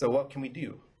 So what can we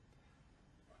do?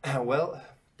 Well,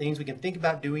 things we can think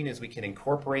about doing is we can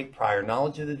incorporate prior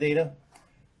knowledge of the data.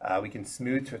 We can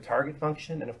smooth to a target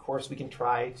function. And of course, we can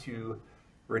try to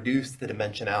reduce the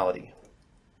dimensionality.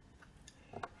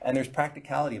 And there's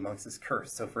practicality amongst this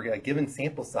curse. So for a given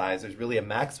sample size, there's really a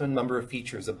maximum number of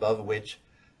features above which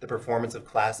the performance of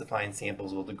classifying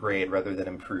samples will degrade rather than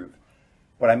improve.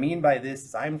 What I mean by this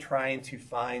is I'm trying to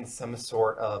find some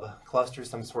sort of cluster,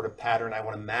 some sort of pattern. I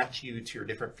want to match you to your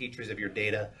different features of your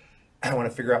data. I want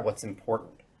to figure out what's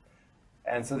important.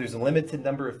 And so there's a limited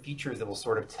number of features that will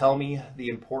sort of tell me the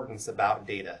importance about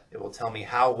data. It will tell me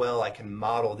how well I can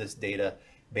model this data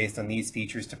based on these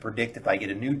features to predict if I get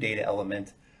a new data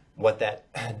element, what that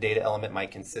data element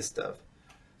might consist of.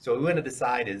 So what we want to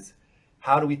decide is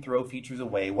how do we throw features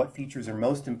away? What features are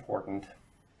most important?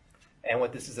 And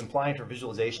what this is implying for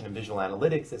visualization and visual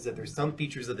analytics is that there's some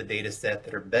features of the data set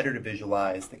that are better to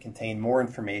visualize, that contain more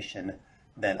information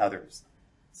than others.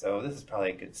 So this is probably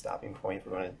a good stopping point if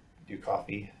we want to do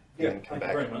coffee and come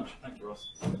back. Thank you very much. Thank you, Ross.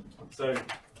 So,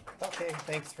 okay,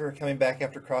 thanks for coming back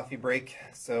after coffee break.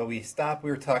 So we stopped,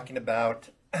 we were talking about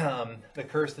the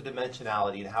curse of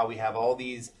dimensionality and how we have all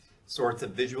these sorts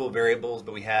of visual variables,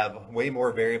 but we have way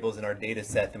more variables in our data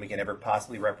set than we can ever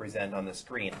possibly represent on the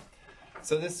screen.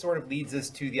 So this sort of leads us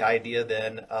to the idea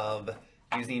then of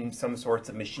using some sorts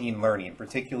of machine learning,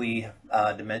 particularly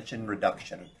dimension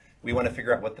reduction. We want to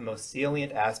figure out what the most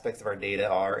salient aspects of our data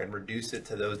are and reduce it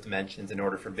to those dimensions in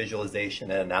order for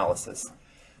visualization and analysis.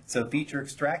 So feature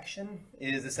extraction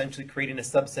is essentially creating a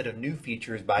subset of new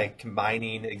features by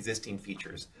combining existing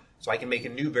features. So I can make a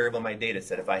new variable in my data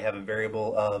set. If I have a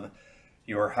variable of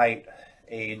your height,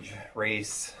 age,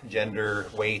 race, gender,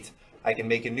 weight, I can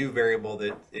make a new variable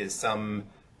that is some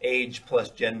age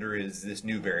plus gender is this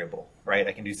new variable, right?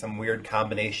 I can do some weird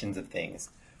combinations of things.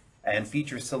 And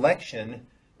feature selection,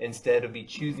 instead of me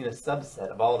choosing a subset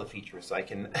of all the features, so I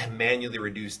can manually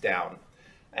reduce down.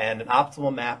 And an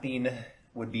optimal mapping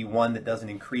would be one that doesn't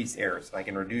increase errors. So I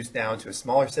can reduce down to a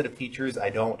smaller set of features.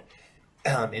 I don't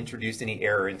introduce any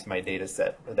error into my data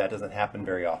set, but that doesn't happen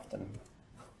very often.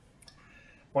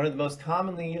 One of the most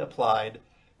commonly applied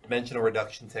dimensional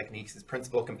reduction techniques is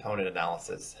principal component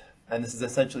analysis. And this is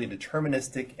essentially a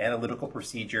deterministic analytical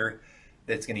procedure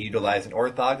that's going to utilize an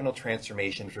orthogonal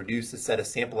transformation to reduce a set of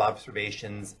sample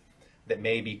observations that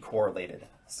may be correlated.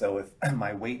 So if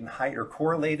my weight and height are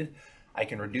correlated, I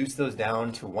can reduce those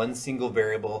down to one single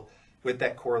variable with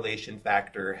that correlation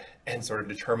factor and sort of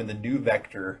determine the new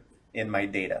vector in my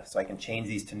data. So I can change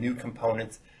these to new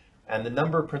components, and the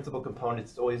number of principal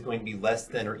components is always going to be less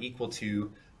than or equal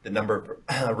to the number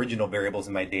of original variables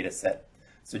in my data set.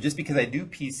 So just because I do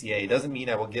PCA doesn't mean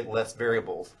I will get less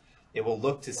variables. It will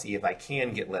look to see if I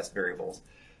can get less variables.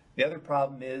 The other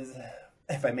problem is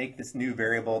if I make this new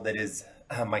variable that is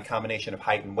my combination of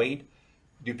height and weight,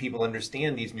 do people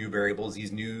understand these new variables,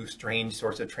 these new strange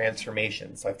sorts of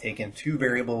transformations? So I've taken two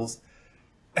variables,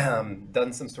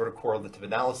 done some sort of correlative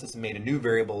analysis and made a new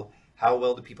variable. How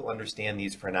well do people understand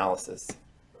these for analysis?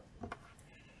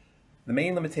 The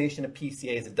main limitation of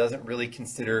PCA is it doesn't really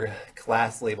consider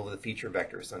class label of the feature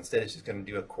vector. So instead it's just going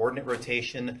to do a coordinate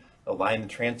rotation, align the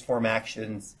transform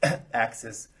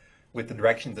axis with the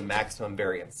directions of maximum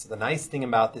variance. So the nice thing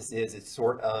about this is it's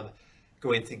sort of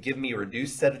going to give me a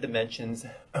reduced set of dimensions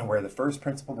where the first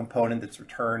principal component that's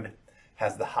returned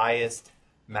has the highest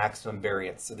maximum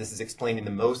variance. So this is explaining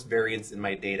the most variance in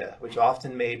my data, which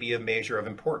often may be a measure of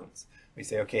importance. We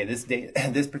say, okay,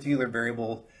 this particular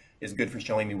variable is good for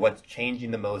showing me what's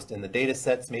changing the most in the data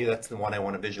sets. Maybe that's the one I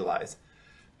want to visualize.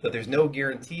 But there's no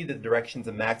guarantee that the directions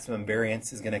of maximum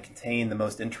variance is going to contain the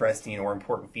most interesting or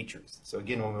important features. So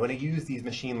again, when we want to use these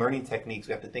machine learning techniques,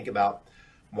 we have to think about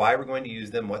why we're going to use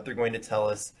them, what they're going to tell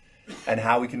us, and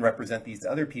how we can represent these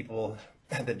to other people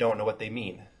that don't know what they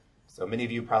mean. So many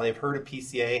of you probably have heard of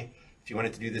PCA. If you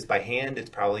wanted to do this by hand,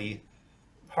 it's probably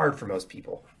hard for most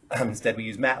people. Instead, we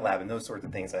use MATLAB and those sorts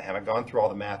of things. I haven't gone through all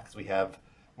the math because we have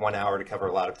 1 hour to cover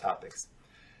a lot of topics.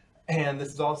 And this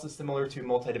is also similar to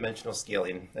multidimensional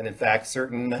scaling. And in fact,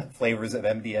 certain flavors of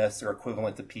MDS are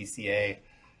equivalent to PCA.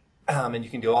 And you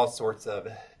can do all sorts of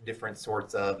different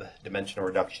sorts of dimensional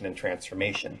reduction and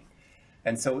transformation.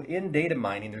 And so in data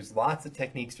mining, there's lots of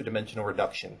techniques for dimensional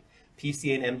reduction.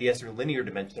 PCA and MDS are linear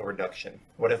dimensional reduction.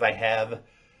 What if I have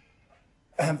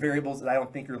variables that I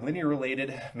don't think are linear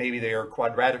related? Maybe they are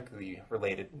quadratically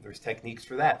related. There's techniques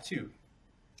for that too.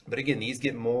 But again, these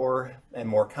get more and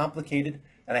more complicated,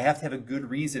 and I have to have a good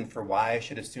reason for why I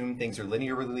should assume things are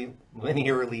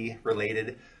linearly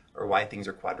related or why things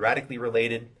are quadratically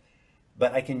related.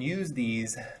 But I can use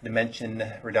these dimension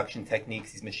reduction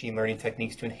techniques, these machine learning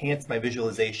techniques, to enhance my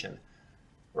visualization,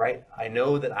 right? I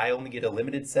know that I only get a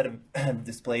limited set of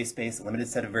display space, a limited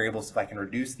set of variables. So if I can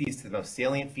reduce these to the most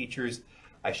salient features,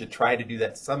 I should try to do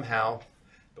that somehow.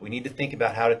 But we need to think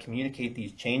about how to communicate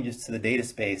these changes to the data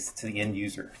space to the end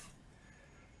user.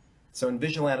 So in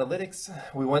visual analytics,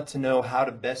 we want to know how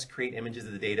to best create images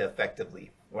of the data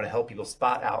effectively. We want to help people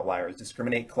spot outliers,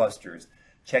 discriminate clusters,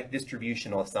 check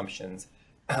distributional assumptions,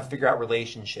 figure out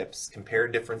relationships, compare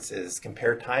differences,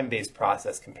 compare time-based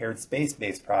process, compare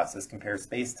space-based process, compare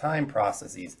space-time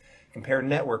processes, compare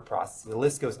network processes. The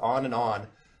list goes on and on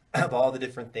of all the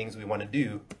different things we want to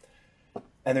do.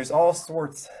 And there's all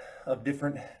sorts of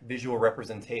different visual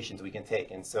representations we can take.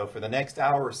 And so for the next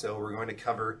hour or so, we're going to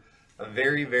cover a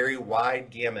very, very wide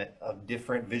gamut of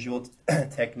different visual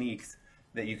techniques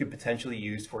that you could potentially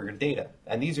use for your data.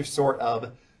 And these are sort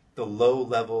of the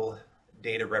low-level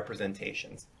data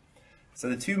representations. So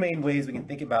the two main ways we can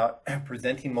think about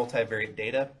presenting multivariate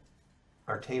data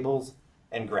are tables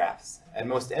and graphs. And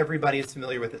most everybody is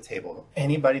familiar with a table.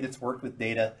 Anybody that's worked with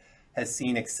data has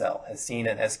seen Excel, has seen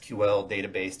an SQL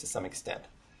database to some extent.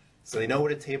 So they know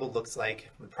what a table looks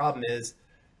like. The problem is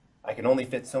I can only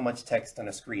fit so much text on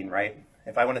a screen, right?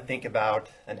 if I want to think about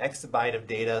an exabyte of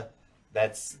data,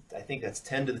 I think that's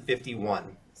 10 to the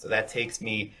 51. So that takes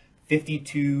me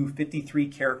 52, 53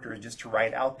 characters just to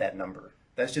write out that number.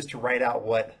 That's just to write out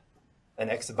what an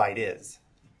exabyte is,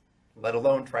 let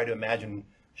alone try to imagine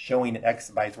showing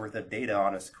exabytes worth of data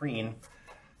on a screen.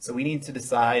 So we need to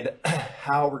decide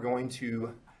how we're going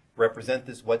to represent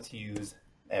this, what to use,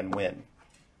 and when.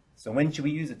 So when should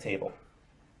we use a table?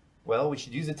 Well, we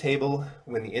should use a table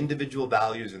when the individual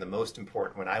values are the most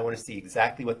important, when I want to see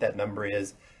exactly what that number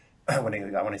is, when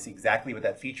I want to see exactly what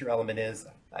that feature element is.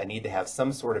 I need to have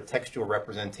some sort of textual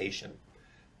representation.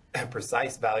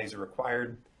 Precise values are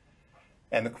required,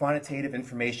 and the quantitative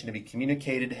information to be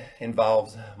communicated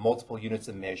involves multiple units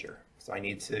of measure. So I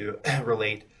need to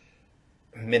relate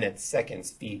minutes, seconds,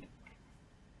 feet.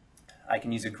 I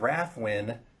can use a graph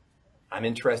when I'm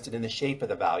interested in the shape of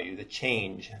the value, the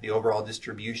change, the overall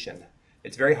distribution.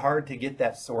 It's very hard to get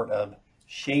that sort of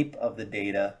shape of the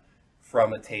data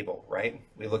from a table, right?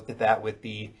 We looked at that with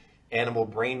the animal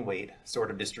brain weight sort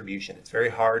of distribution. It's very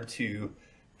hard to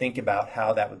think about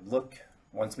how that would look.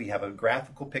 Once we have a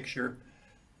graphical picture,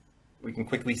 we can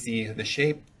quickly see the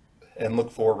shape and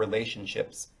look for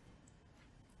relationships.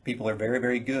 People are very,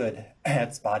 very good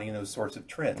at spotting those sorts of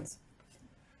trends.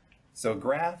 So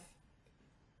graph,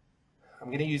 I'm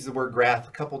going to use the word graph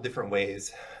a couple different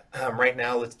ways. Right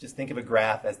now, let's just think of a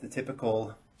graph as the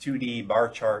typical 2D bar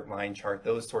chart, line chart,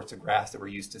 those sorts of graphs that we're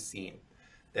used to seeing,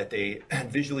 that they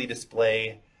visually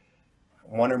display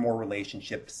one or more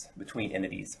relationships between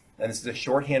entities. And this is a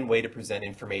shorthand way to present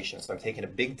information. So I'm taking a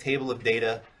big table of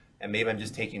data, and maybe I'm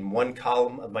just taking one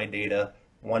column of my data,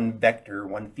 one vector,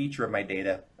 one feature of my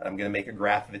data, and I'm going to make a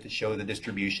graph of it to show the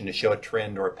distribution, to show a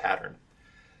trend or a pattern.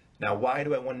 Now, why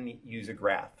do I want to use a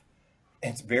graph?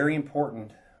 It's very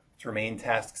important to remain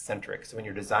task-centric. So when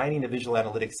you're designing a visual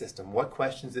analytics system, what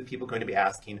questions are people going to be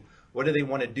asking? What do they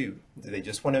want to do? Do they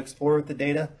just want to explore with the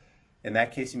data? In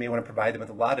that case, you may want to provide them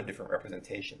with a lot of different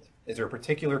representations. Is there a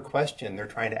particular question they're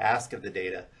trying to ask of the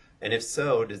data? And if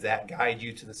so, does that guide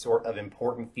you to the sort of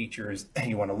important features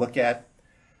you want to look at?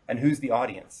 And who's the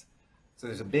audience? So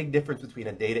there's a big difference between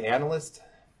a data analyst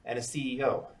and a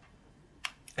CEO.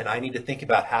 And I need to think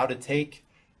about how to take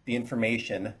the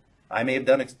information. I may have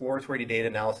done exploratory data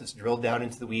analysis, drilled down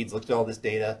into the weeds, looked at all this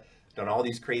data, done all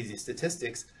these crazy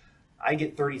statistics. I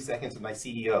get 30 seconds with my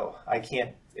CEO. I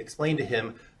can't explain to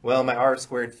him, well, my R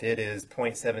squared fit is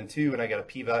 0.72 and I got a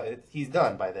p-value. He's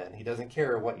done by then. He doesn't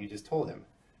care what you just told him.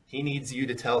 He needs you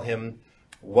to tell him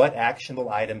what actionable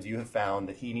items you have found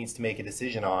that he needs to make a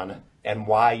decision on and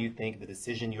why you think the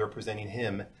decision you are presenting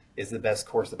him is the best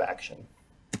course of action.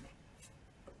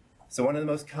 So one of the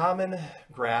most common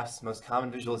graphs, most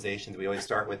common visualizations we always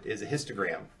start with is a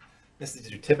histogram. This is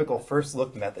your typical first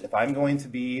look method. If I'm going to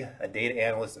be a data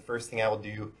analyst, the first thing I will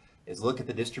do is look at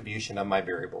the distribution of my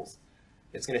variables.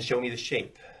 It's going to show me the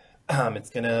shape. It's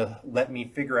going to let me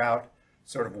figure out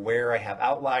sort of where I have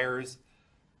outliers,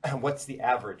 what's the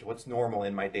average, what's normal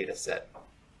in my data set.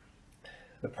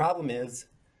 The problem is,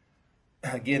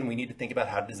 again, we need to think about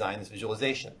how to design this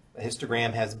visualization. A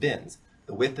histogram has bins.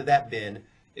 The width of that bin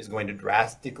is going to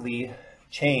drastically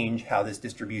change how this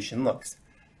distribution looks.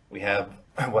 We have,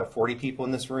 40 people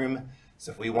in this room?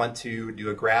 So if we want to do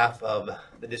a graph of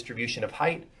the distribution of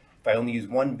height, if I only use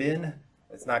one bin,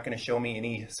 it's not going to show me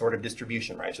any sort of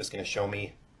distribution, right? It's just going to show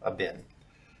me a bin.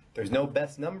 There's no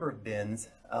best number of bins,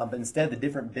 but instead the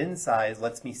different bin size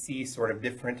lets me see sort of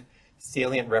different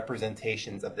salient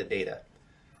representations of the data.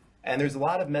 And there's a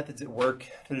lot of methods at work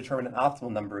to determine an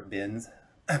optimal number of bins,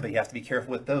 but you have to be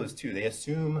careful with those too. They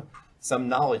assume some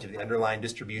knowledge of the underlying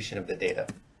distribution of the data.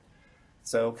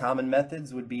 So common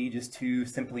methods would be just to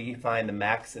simply find the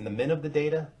max and the min of the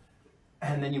data,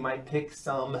 and then you might pick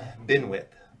some bin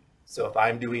width. So if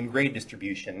I'm doing grade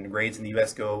distribution, grades in the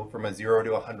US go from a 0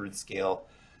 to 100 scale,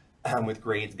 with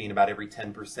grades being about every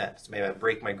 10%. So maybe I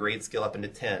break my grade scale up into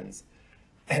 10s,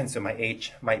 and so my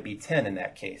H might be 10 in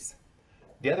that case.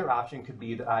 The other option could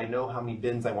be that I know how many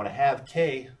bins I want to have,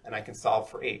 K, and I can solve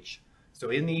for H. So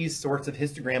in these sorts of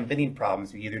histogram binning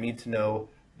problems, you either need to know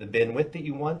the bin width that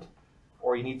you want,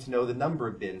 or you need to know the number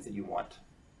of bins that you want.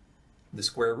 The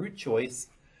square root choice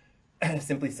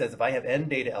simply says if I have n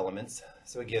data elements,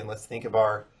 so again, let's think of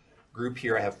our group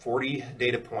here. I have 40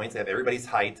 data points. I have everybody's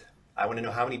height. I want to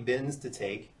know how many bins to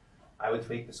take. I would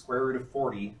take the square root of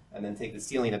 40 and then take the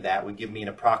ceiling of that would give me an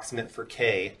approximate for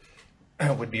K,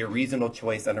 would be a reasonable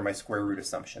choice under my square root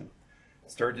assumption.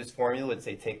 Sturgis formula would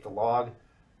say take the log.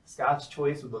 Scott's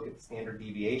choice would look at the standard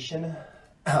deviation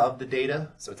of the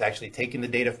data. So it's actually taking the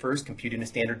data first, computing a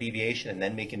standard deviation, and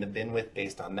then making the bin width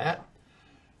based on that.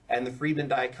 And the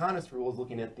Friedman-Diaconis rule is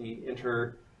looking at the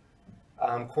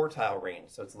quartile range.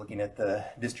 So it's looking at the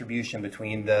distribution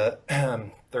between the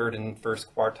third and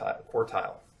first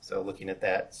quartile. So looking at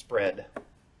that spread.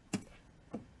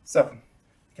 So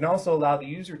you can also allow the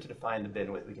user to define the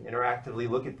bin width. We can interactively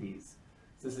look at these.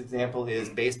 So this example is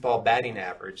baseball batting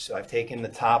average. So I've taken the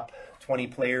top 20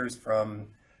 players from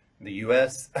the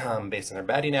US based on their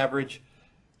batting average,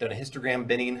 done a histogram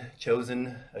binning,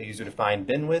 chosen a user-defined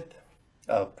bin width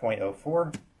of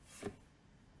 0.04.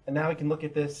 And now we can look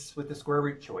at this with the square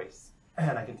root choice.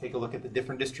 And I can take a look at the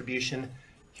different distribution.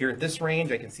 Here at this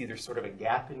range, I can see there's sort of a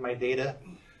gap in my data.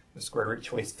 The square root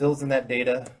choice fills in that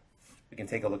data. We can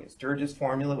take a look at Sturge's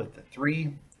formula with the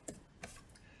 3.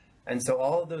 And so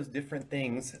all of those different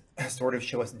things sort of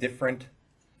show us different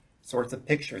sorts of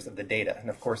pictures of the data. And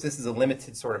of course, this is a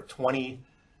limited sort of 20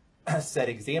 set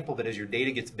example, but as your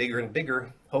data gets bigger and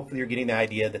bigger, hopefully you're getting the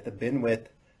idea that the bin width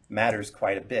matters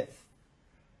quite a bit.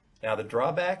 Now the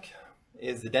drawback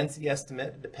is the density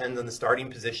estimate depends on the starting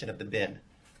position of the bin.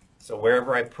 So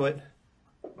wherever I put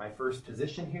my first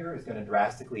position here is going to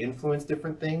drastically influence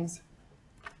different things.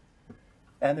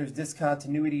 And there's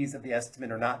discontinuities of the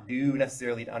estimate are not due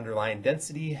necessarily to underlying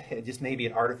density. It just may be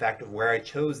an artifact of where I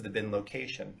chose the bin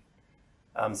location.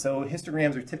 So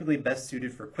histograms are typically best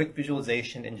suited for quick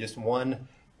visualization in just 1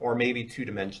 or maybe 2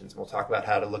 dimensions. We'll talk about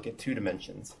how to look at 2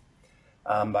 dimensions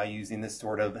by using this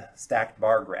sort of stacked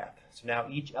bar graph. So now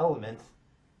each element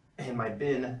in my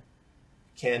bin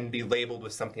can be labeled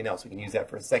with something else. We can use that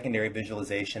for a secondary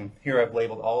visualization. Here I've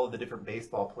labeled all of the different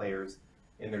baseball players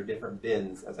in their different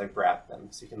bins as I've graphed them.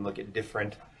 So you can look at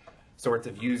different sorts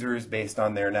of users based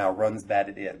on their now runs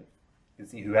batted in. You can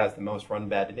see who has the most run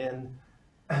batted in,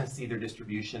 see their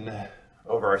distribution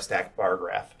over our stacked bar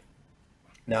graph.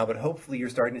 Now, but hopefully you're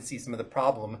starting to see some of the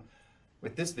problem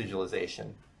with this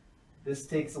visualization. This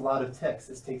takes a lot of text.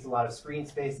 This takes a lot of screen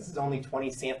space. This is only 20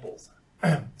 samples.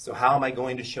 So how am I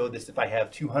going to show this if I have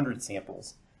 200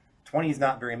 samples? 20 is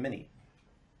not very many.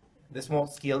 This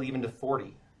won't scale even to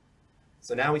 40.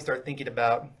 So now we start thinking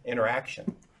about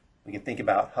interaction. We can think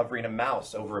about hovering a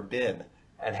mouse over a bin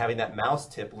and having that mouse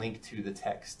tip linked to the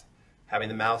text, having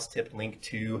the mouse tip linked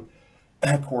to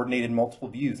coordinated multiple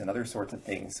views and other sorts of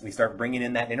things. We start bringing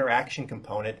in that interaction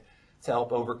component to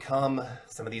help overcome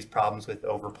some of these problems with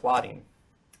overplotting.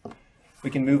 We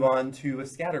can move on to a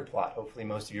scatter plot. Hopefully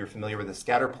most of you are familiar with a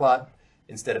scatter plot.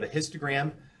 Instead of a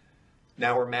histogram,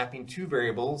 now we're mapping 2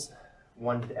 variables,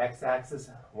 one to the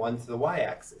x-axis, one to the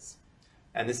y-axis.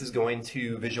 And this is going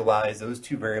to visualize those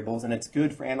 2 variables, and it's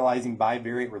good for analyzing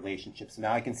bivariate relationships.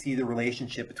 Now I can see the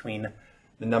relationship between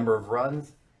the number of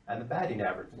runs and the batting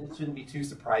average. And it shouldn't be too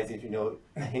surprising if you know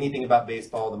anything about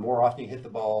baseball. The more often you hit the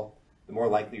ball, the more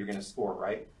likely you're going to score,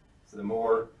 right? So the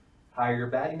more higher your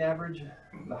batting average,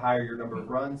 the higher your number of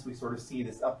runs. We sort of see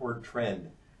this upward trend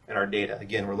in our data.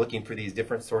 Again, we're looking for these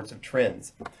different sorts of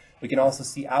trends. We can also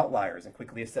see outliers and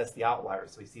quickly assess the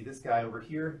outliers. So we see this guy over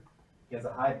here. He has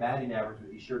a high batting average,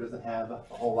 but he sure doesn't have a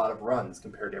whole lot of runs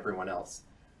compared to everyone else.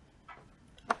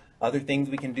 Other things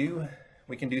we can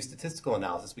do statistical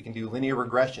analysis. We can do linear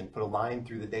regression, put a line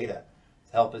through the data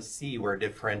to help us see where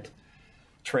different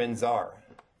trends are.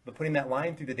 But putting that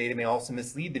line through the data may also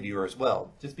mislead the viewer as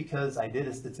well. Just because I did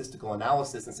a statistical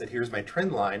analysis and said, here's my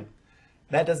trend line,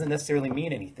 that doesn't necessarily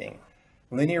mean anything.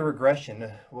 Linear regression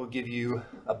will give you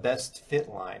a best fit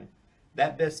line.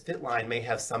 That best fit line may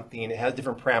have something, it has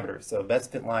different parameters. So a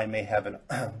best fit line may have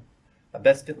a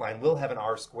best fit line will have an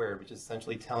R squared, which is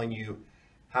essentially telling you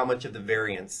how much of the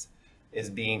variance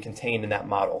is being contained in that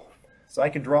model. So I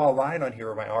could draw a line on here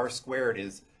where my R squared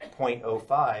is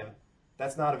 0.05.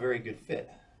 That's not a very good fit.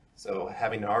 So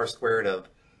having an R squared of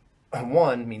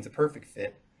 1 means a perfect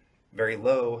fit. Very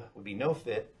low would be no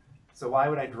fit. So why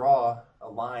would I draw a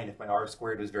line if my R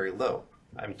squared was very low?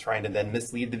 I'm trying to then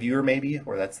mislead the viewer maybe,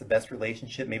 or that's the best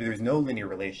relationship. Maybe there's no linear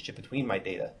relationship between my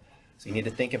data. So you need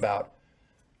to think about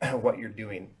what you're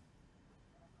doing.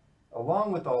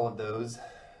 Along with all of those,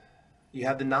 you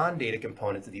have the non-data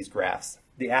components of these graphs.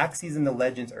 The axes and the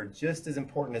legends are just as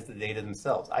important as the data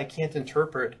themselves. I can't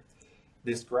interpret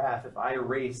this graph if I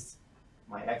erase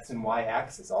my x and y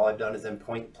axis. All I've done is then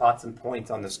plot some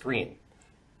points on the screen.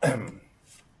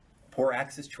 Poor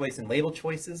axis choice and label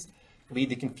choices lead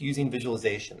to confusing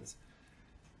visualizations.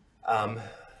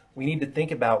 We need to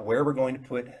think about where we're going to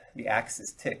put the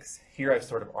axis ticks. Here I've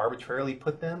sort of arbitrarily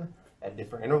put them at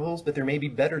different intervals, but there may be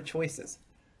better choices.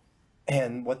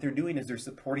 And what they're doing is they're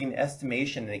supporting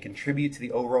estimation, and they contribute to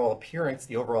the overall appearance,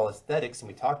 the overall aesthetics. And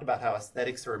we talked about how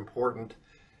aesthetics are important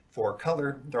for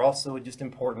color. They're also just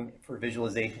important for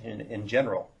visualization in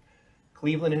general.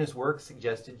 Cleveland in his work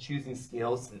suggested choosing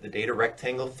scales so that the data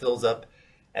rectangle fills up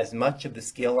as much of the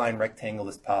scale line rectangle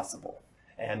as possible.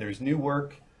 And there's new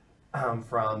work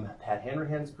from Pat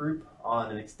Hanrahan's group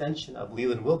on an extension of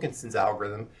Leland Wilkinson's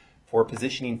algorithm for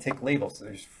positioning tick labels. So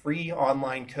there's free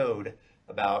online code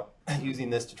about using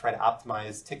this to try to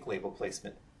optimize tick label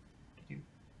placement.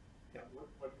 Yeah, what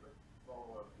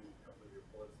follow up to a couple of your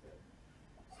bullets there?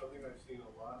 Something I've seen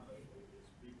a lot lately is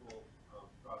people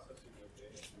processing their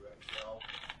data through Excel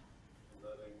and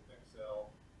letting Excel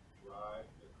drive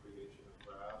the creation of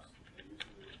graphs and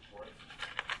using the reports.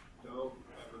 Don't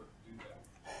ever do that.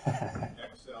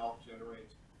 Excel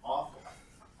generates awful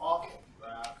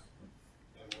graphs,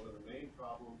 and one of the main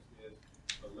problems is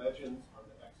the legends on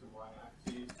the X and Y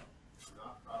axes are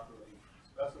not properly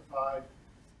specified.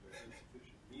 There's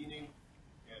insufficient meaning,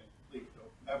 and please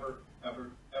don't ever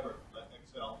let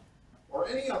Excel or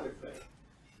any other thing.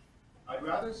 I'd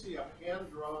rather see a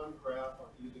hand-drawn graph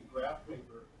using graph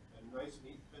paper and nice,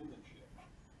 neat penmanship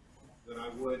than I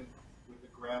would with the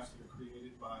graphs that are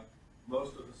created by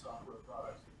most of the software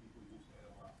products that people use to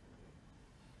analyze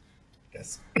their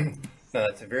data. Yes. No,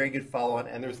 that's a very good follow-on,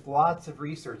 and there's lots of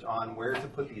research on where to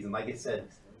put these. And like I said,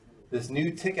 this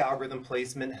new tick algorithm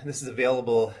placement, this is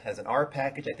available as an R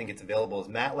package. I think it's available as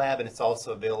MATLAB, and it's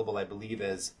also available, I believe,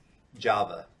 as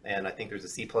Java. And I think there's a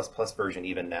C++ version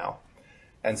even now.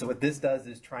 And so what this does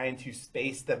is trying to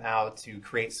space them out to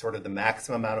create sort of the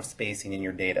maximum amount of spacing in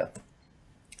your data.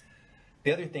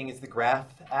 The other thing is the graph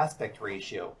aspect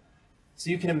ratio. So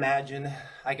you can imagine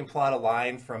I can plot a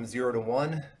line from 0 to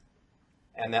 1,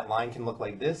 and that line can look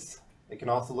like this. It can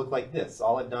also look like this.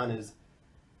 All I've done is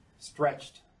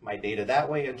stretched my data that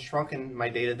way and shrunken my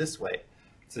data this way.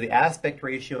 So the aspect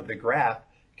ratio of the graph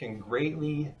can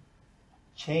greatly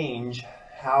change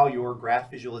how your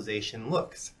graph visualization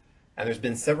looks. And there's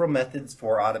been several methods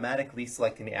for automatically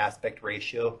selecting the aspect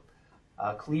ratio.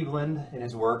 Cleveland, in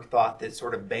his work, thought that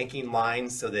sort of banking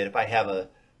lines, so that if I have a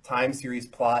time series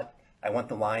plot, I want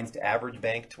the lines to average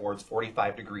bank towards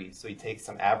 45 degrees. So he takes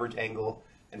some average angle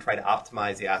and try to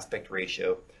optimize the aspect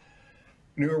ratio.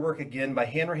 Newer work again by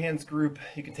Hanrahan's group.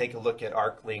 You can take a look at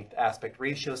arc length aspect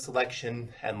ratio selection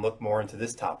and look more into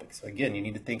this topic. So again, you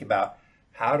need to think about,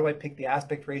 how do I pick the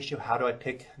aspect ratio? How do I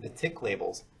pick the tick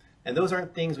labels? And those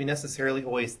aren't things we necessarily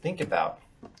always think about.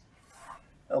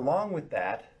 Along with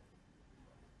that,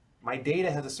 my data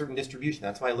has a certain distribution.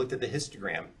 That's why I looked at the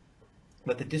histogram.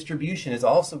 But the distribution is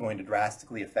also going to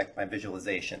drastically affect my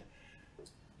visualization.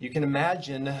 You can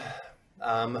imagine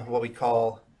what we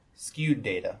call skewed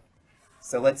data.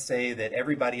 So let's say that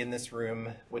everybody in this room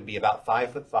would be about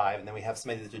 5'5", and then we have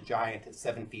somebody that's a giant at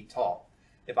 7 feet tall.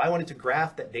 If I wanted to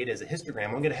graph that data as a histogram,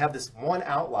 I'm going to have this one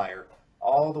outlier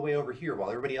all the way over here,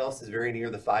 while everybody else is very near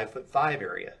the 5'5"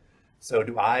 area. So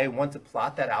do I want to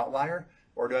plot that outlier,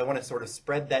 or do I want to sort of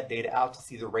spread that data out to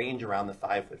see the range around the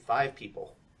 5'5"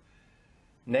 people?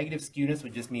 Negative skewness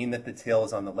would just mean that the tail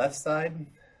is on the left side,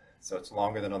 so it's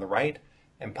longer than on the right,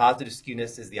 and positive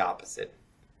skewness is the opposite.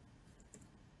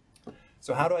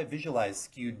 So how do I visualize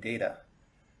skewed data?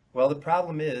 Well, the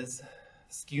problem is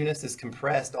skewness has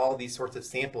compressed all of these sorts of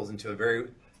samples into a very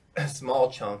small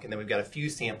chunk, and then we've got a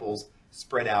few samples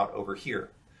spread out over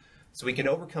here. So we can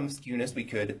overcome skewness. We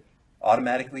could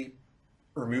automatically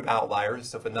remove outliers.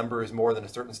 So if a number is more than a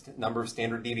certain number of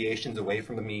standard deviations away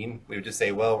from the mean, we would just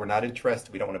say, well, we're not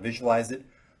interested, we don't want to visualize it.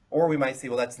 Or we might say,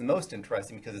 well, that's the most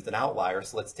interesting because it's an outlier,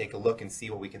 so let's take a look and see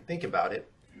what we can think about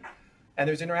it. And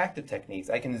there's interactive techniques.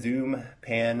 I can zoom,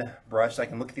 pan, brush, I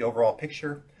can look at the overall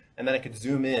picture, and then I could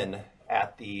zoom in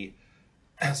at the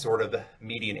sort of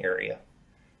median area.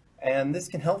 And this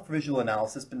can help for visual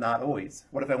analysis, but not always.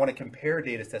 What if I want to compare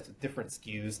data sets with different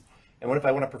skews? And what if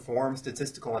I want to perform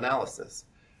statistical analysis?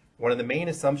 One of the main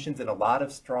assumptions in a lot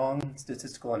of strong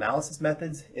statistical analysis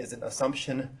methods is an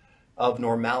assumption of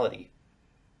normality.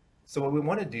 So what we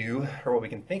want to do, or what we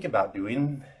can think about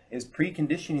doing, is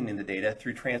preconditioning in the data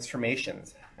through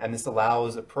transformations. And this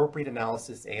allows appropriate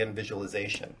analysis and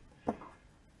visualization.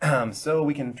 So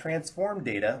we can transform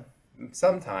data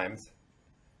sometimes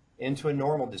into a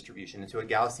normal distribution, into a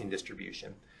Gaussian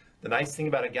distribution. The nice thing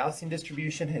about a Gaussian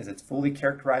distribution is it's fully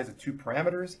characterized with 2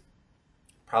 parameters.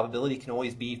 Probability can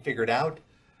always be figured out.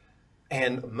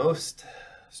 And most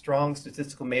strong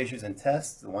statistical measures and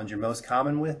tests, the ones you're most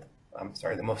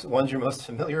ones you're most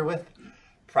familiar with,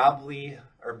 probably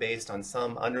are based on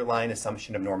some underlying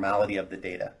assumption of normality of the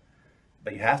data.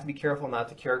 But you have to be careful not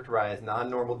to characterize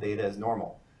non-normal data as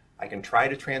normal. I can try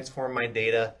to transform my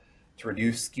data to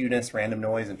reduce skewness, random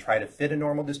noise, and try to fit a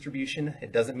normal distribution.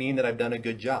 It doesn't mean that I've done a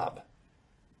good job.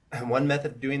 And one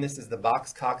method of doing this is the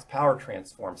Box-Cox power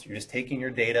transform. So you're just taking your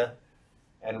data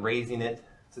and raising it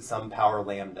to some power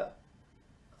lambda.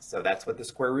 So that's what the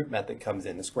square root method comes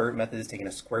in. The square root method is taking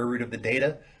a square root of the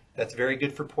data That's very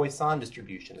good for Poisson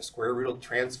distribution. A square root will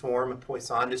transform a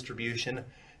Poisson distribution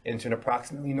into an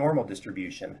approximately normal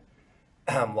distribution.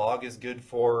 Log is good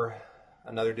for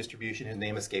another distribution whose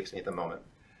name escapes me at the moment.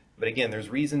 But again, there's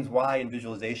reasons why in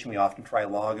visualization we often try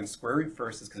log and square root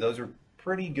first, is because those are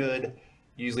pretty good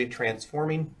usually at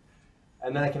transforming.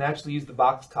 And then I can actually use the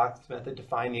Box-Cox method to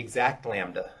find the exact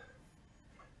lambda.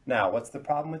 Now, what's the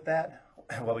problem with that?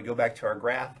 Well, we go back to our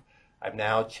graph. I've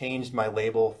now changed my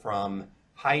label from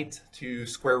height to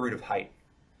square root of height.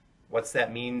 What's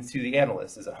that mean to the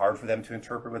analyst? Is it hard for them to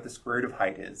interpret what the square root of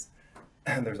height is?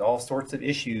 There's all sorts of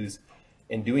issues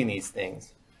in doing these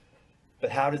things.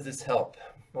 But how does this help?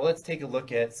 Well, let's take a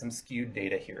look at some skewed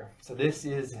data here. So this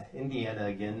is Indiana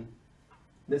again.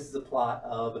 This is a plot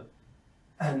of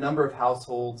a number of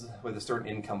households with a certain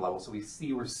income level. So we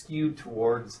see we're skewed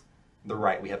towards the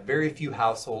right. We have very few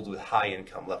households with high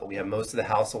income level. We have most of the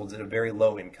households at a very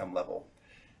low income level.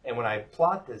 And when I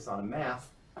plot this on a map,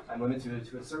 I'm limited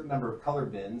to a certain number of color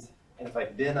bins. And if I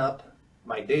bin up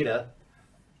my data,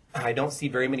 I don't see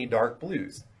very many dark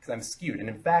blues because I'm skewed. And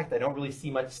in fact, I don't really see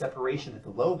much separation at the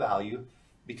low value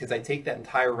because I take that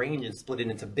entire range and split it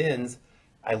into bins.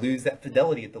 I lose that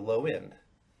fidelity at the low end.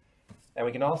 And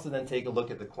we can also then take a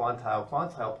look at the quantile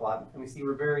plot, and we see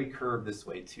we're very curved this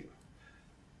way too.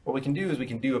 What we can do is we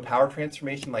can do a power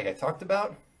transformation like I talked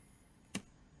about.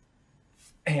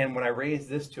 And when I raise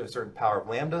this to a certain power of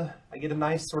lambda, I get a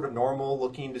nice sort of normal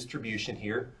looking distribution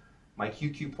here. My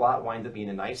QQ plot winds up being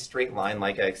a nice straight line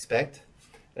like I expect.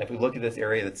 And if we look at this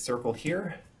area that's circled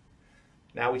here,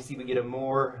 now we see we get a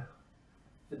more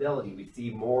fidelity. We see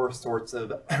more sorts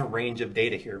of range of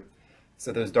data here.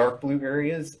 So those dark blue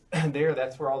areas there,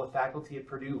 that's where all the faculty at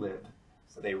Purdue lived.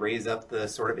 So they raise up the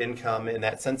sort of income in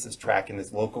that census tract in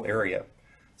this local area.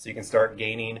 So you can start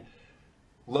gaining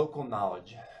local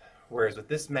knowledge. Whereas with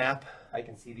this map, I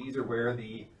can see these are where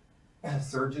the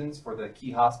surgeons for the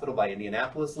Key Hospital by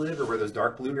Indianapolis live, or where those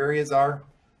dark blue areas are.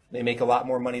 They make a lot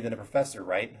more money than a professor,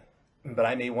 right? But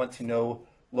I may want to know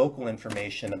local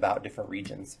information about different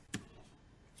regions.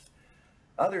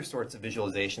 Other sorts of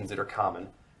visualizations that are common.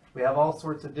 We have all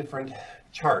sorts of different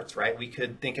charts, right? We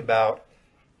could think about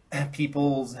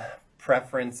people's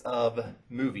preference of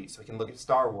movies. So we can look at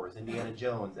Star Wars, Indiana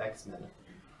Jones, X-Men.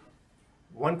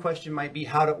 One question might be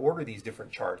how to order these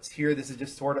different charts. Here, this is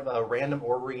just sort of a random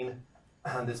ordering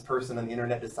this person on the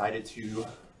internet decided to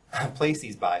place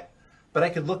these by. But I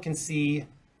could look and see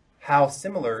how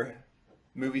similar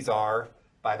movies are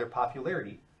by their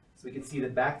popularity. So we can see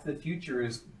that Back to the Future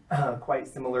is quite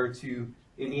similar to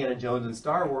Indiana Jones and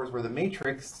Star Wars, where The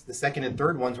Matrix, the second and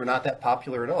third ones, were not that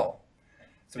popular at all.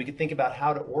 So we could think about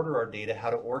how to order our data, how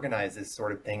to organize this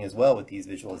sort of thing as well with these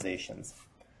visualizations.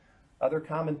 Other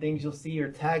common things you'll see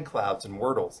are tag clouds and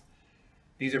wordles.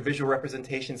 These are visual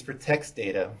representations for text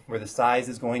data, where the size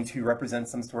is going to represent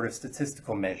some sort of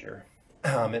statistical measure.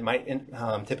 It might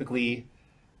typically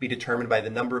be determined by the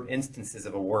number of instances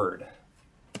of a word.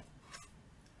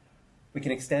 We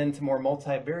can extend to more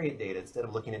multivariate data. Instead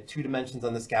of looking at 2 dimensions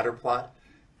on the scatter plot,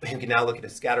 you can now look at a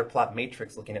scatter plot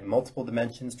matrix looking at multiple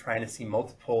dimensions, trying to see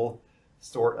multiple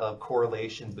sort of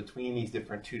correlations between these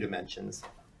different 2 dimensions.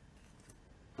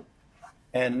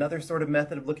 And another sort of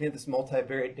method of looking at this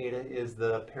multivariate data is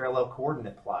the parallel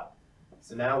coordinate plot.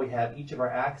 So now we have each of our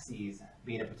axes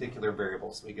being a particular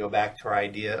variable. So we go back to our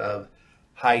idea of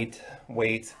height,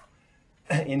 weight,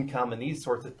 income, and these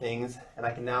sorts of things, and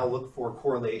I can now look for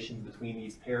correlations between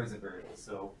these pairs of variables.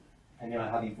 So depending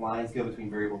on how these lines go between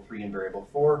variable 3 and variable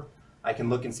 4, I can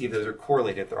look and see if those are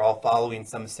correlated, if they're all following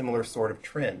some similar sort of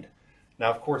trend. Now,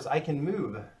 of course, I can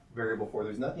move variable 4.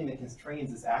 There's nothing that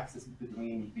constrains this axis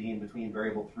being between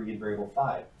variable 3 and variable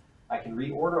 5. I can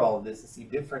reorder all of this to see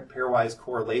different pairwise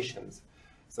correlations.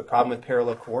 So the problem with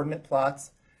parallel coordinate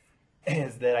plots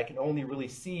is that I can only really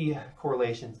see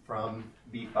correlations from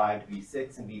V5 to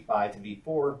V6 and V5 to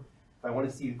V4. If I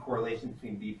want to see the correlation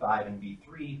between V5 and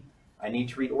V3, I need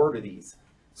to reorder these.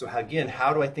 So again,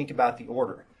 how do I think about the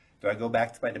order? Do I go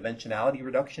back to my dimensionality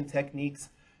reduction techniques,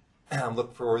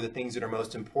 look for the things that are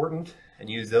most important, and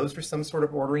use those for some sort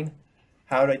of ordering?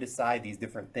 How do I decide these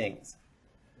different things?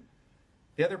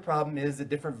 The other problem is that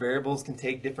different variables can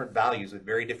take different values with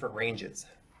very different ranges.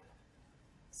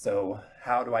 So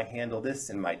how do I handle this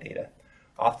in my data?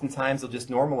 Oftentimes, they'll just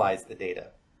normalize the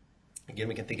data. Again,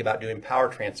 we can think about doing power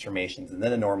transformations and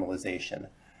then a normalization.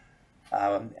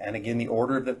 And again, the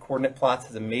order of the coordinate plots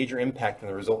has a major impact on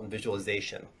the resultant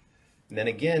visualization. And then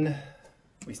again,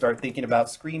 we start thinking about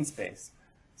screen space.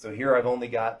 So here I've only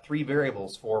got 3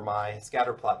 variables for my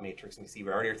scatter plot matrix. And you see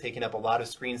we already are taking up a lot of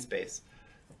screen space.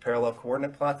 Parallel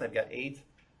coordinate plots, I've got 8.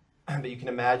 but you can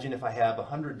imagine if I have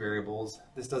 100 variables,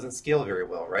 this doesn't scale very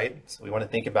well, right? So we want to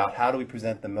think about how do we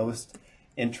present the most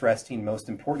interesting, most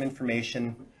important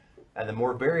information, and the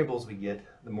more variables we get,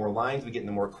 the more lines we get, and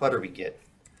the more clutter we get.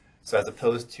 So as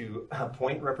opposed to a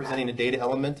point representing a data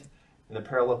element, in the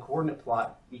parallel coordinate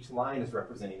plot, each line is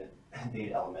representing a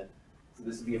data element. So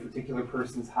this would be a particular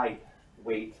person's height,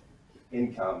 weight,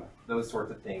 income, those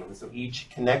sorts of things. And so each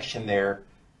connection there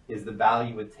is the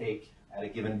value you would take at a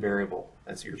given variable.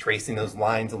 And so you're tracing those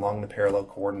lines along the parallel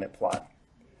coordinate plot.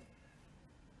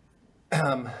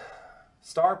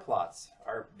 Star plots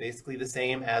are basically the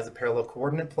same as a parallel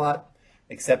coordinate plot,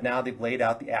 except now they've laid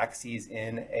out the axes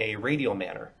in a radial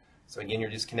manner. So again, you're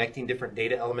just connecting different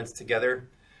data elements together.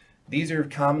 These are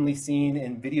commonly seen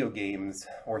in video games,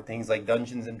 or things like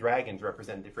Dungeons and Dragons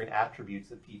represent different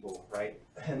attributes of people, right?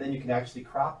 And then you can actually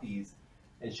crop these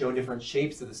and show different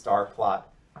shapes of the star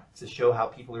plot to show how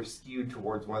people are skewed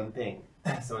towards one thing.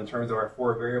 So in terms of our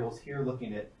 4 variables here,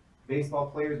 looking at baseball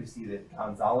players, we see that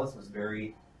Gonzalez was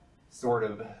very sort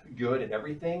of good at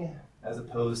everything, as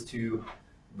opposed to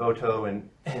Voto and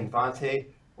Infante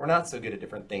were not so good at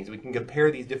different things. We can compare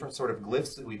these different sort of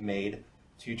glyphs that we've made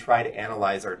to try to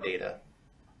analyze our data.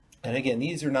 And again,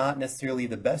 these are not necessarily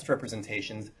the best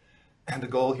representations, and the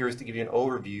goal here is to give you an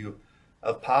overview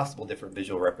of possible different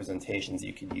visual representations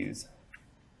you could use.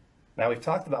 Now we've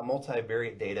talked about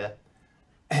multivariate data,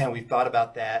 and we've thought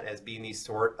about that as being these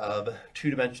sort of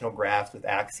two-dimensional graphs with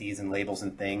axes and labels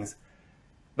and things.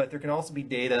 But there can also be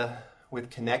data with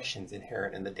connections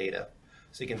inherent in the data.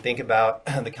 So you can think about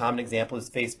the common example is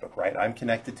Facebook, right? I'm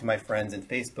connected to my friends in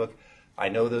Facebook. I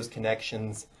know those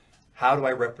connections. How do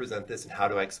I represent this and how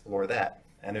do I explore that?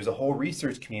 And there's a whole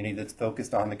research community that's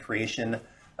focused on the creation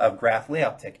of graph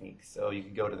layout techniques. So you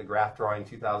could go to the Graph Drawing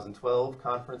 2012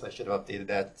 conference. I should have updated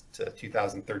that to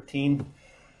 2013.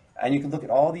 And you can look at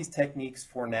all these techniques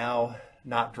for now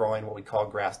not drawing what we call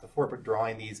graphs before, but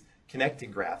drawing these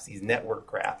connected graphs, these network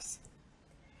graphs.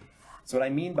 So what I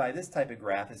mean by this type of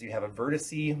graph is you have a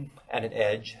vertex and an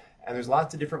edge, and there's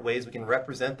lots of different ways we can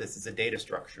represent this as a data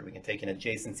structure. We can take an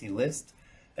adjacency list,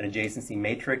 an adjacency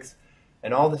matrix,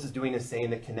 and all this is doing is saying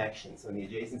the connection. So in the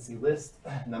adjacency list,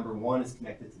 number 1 is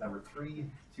connected to number 3,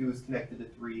 2 is connected to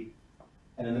 3,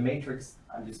 and in the matrix,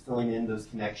 I'm just filling in those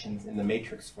connections in the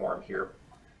matrix form here.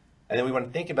 And then we want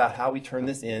to think about how we turn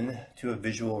this into a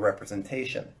visual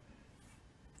representation.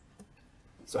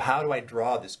 So how do I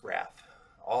draw this graph?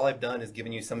 All I've done is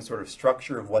given you some sort of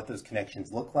structure of what those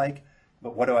connections look like,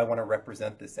 but what do I want to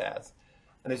represent this as?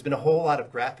 And there's been a whole lot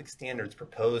of graphic standards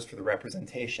proposed for the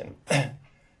representation.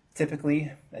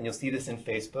 Typically, and you'll see this in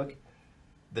Facebook,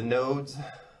 the nodes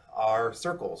are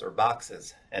circles or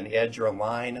boxes, and the edge are a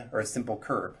line or a simple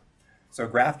curve. So a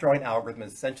graph drawing algorithm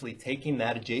is essentially taking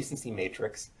that adjacency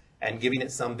matrix and giving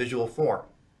it some visual form.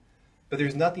 But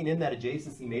there's nothing in that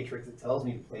adjacency matrix that tells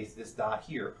me to place this dot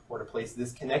here or to place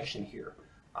this connection here.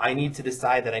 I need to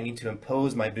decide that I need to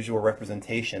impose my visual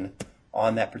representation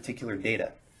on that particular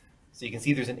data. So you can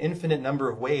see there's an infinite number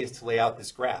of ways to lay out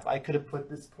this graph. I could have put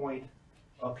this point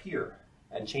up here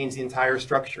and changed the entire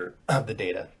structure of the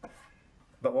data.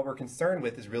 But what we're concerned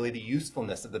with is really the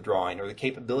usefulness of the drawing or the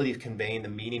capability of conveying the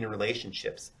meaning and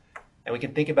relationships. And we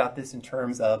can think about this in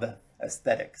terms of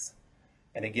aesthetics.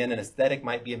 And again, an aesthetic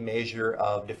might be a measure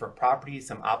of different properties,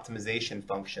 some optimization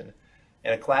function.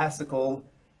 And a classical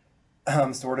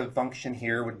sort of function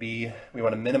here would be we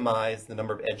want to minimize the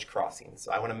number of edge crossings.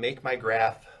 So I want to make my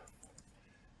graph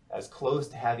as close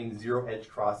to having 0 edge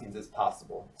crossings as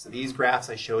possible. So these graphs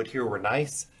I showed here were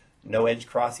nice. No edge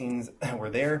crossings were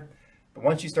there. But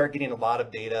once you start getting a lot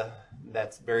of data,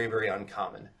 that's very, very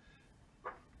uncommon.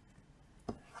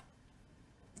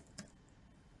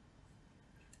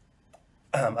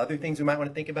 Other things we might want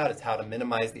to think about is how to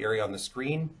minimize the area on the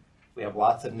screen. We have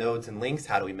lots of nodes and links.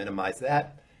 How do we minimize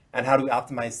that? And how do we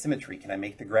optimize symmetry? Can I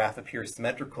make the graph appear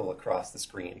symmetrical across the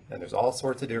screen? And there's all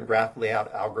sorts of different graph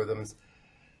layout algorithms.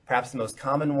 Perhaps the most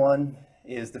common one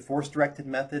is the force-directed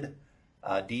method.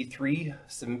 D3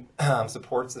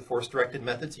 supports the force-directed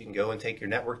method, so you can go and take your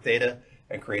network data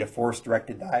and create a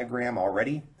force-directed diagram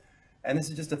already. And this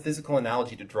is just a physical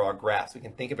analogy to draw a graph. So we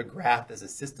can think of a graph as a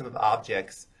system of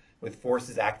objects with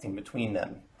forces acting between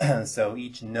them. So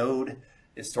each node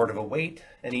is sort of a weight,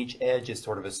 and each edge is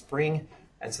sort of a spring.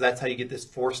 And so that's how you get this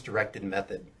force-directed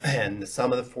method. And the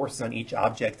sum of the forces on each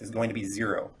object is going to be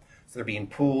 0. So they're being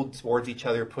pulled towards each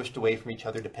other, pushed away from each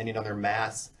other, depending on their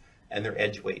mass and their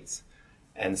edge weights.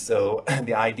 And so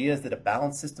the idea is that a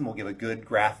balanced system will give a good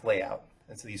graph layout.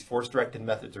 And so these force-directed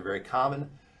methods are very common.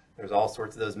 There's all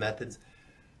sorts of those methods.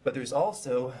 But there's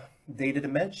also data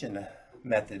dimension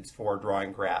methods for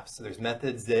drawing graphs. So there's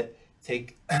methods that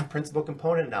take principal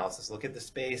component analysis, look at the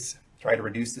space, try to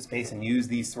reduce the space, and use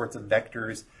these sorts of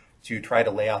vectors to try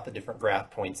to lay out the different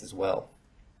graph points as well.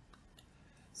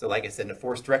 So like I said, in a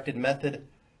force-directed method,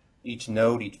 each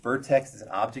node, each vertex is an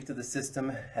object of the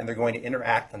system, and they're going to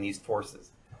interact on these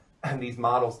forces. And these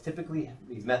methods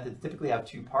typically have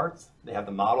two parts. They have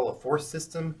the model of force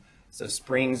system, so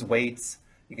springs, weights,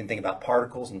 you can think about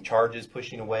particles and charges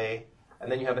pushing away,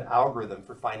 and then you have an algorithm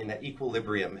for finding that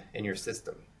equilibrium in your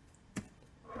system.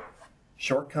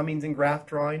 Shortcomings in graph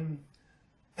drawing.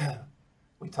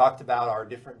 We talked about our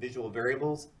different visual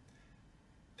variables.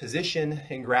 Position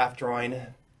in graph drawing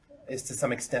is to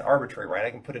some extent arbitrary, right?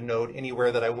 I can put a node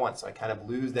anywhere that I want, so I kind of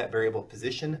lose that variable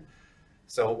position.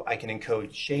 So I can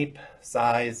encode shape,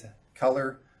 size,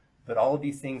 color, but all of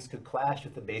these things could clash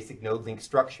with the basic node link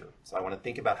structure. So I want to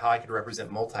think about how I could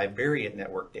represent multivariate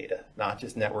network data, not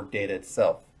just network data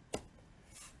itself.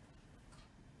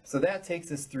 So that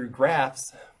takes us through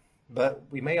graphs, but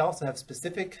we may also have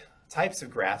specific types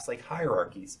of graphs like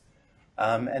hierarchies.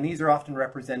 And these are often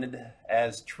represented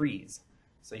as trees.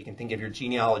 So you can think of your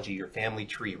genealogy, your family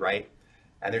tree, right?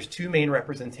 And there's two main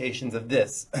representations of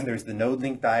this. There's the node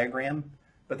link diagram,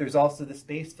 but there's also the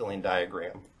space filling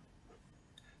diagram.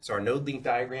 So our node link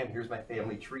diagram, here's my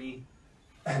family tree.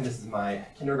 And this is my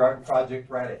kindergarten project,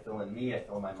 right? I fill in me, I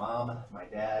fill in my mom, my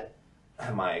dad,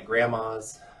 my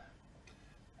grandmas.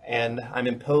 And I'm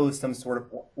imposed some sort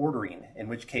of ordering, in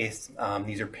which case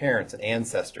these are parents and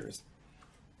ancestors.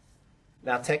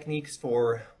 Now, techniques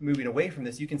for moving away from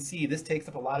this, you can see this takes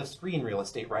up a lot of screen real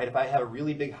estate, right? If I have a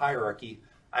really big hierarchy,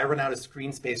 I run out of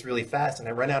screen space really fast, and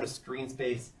I run out of screen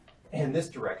space in this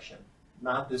direction,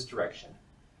 not this direction.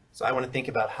 So I want to think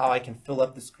about how I can fill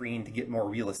up the screen to get more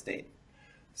real estate.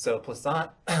 So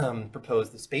Plassat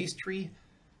proposed the space tree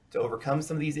to overcome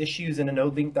some of these issues in a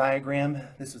node link diagram.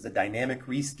 This was a dynamic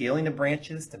rescaling of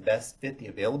branches to best fit the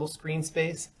available screen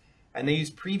space. And they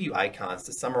used preview icons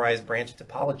to summarize branch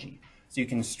topology. So you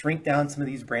can shrink down some of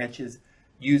these branches,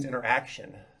 use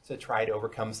interaction to try to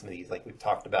overcome some of these, like we've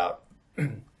talked about.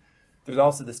 There's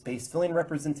also the space filling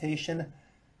representation,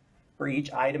 where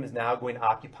each item is now going to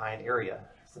occupy an area.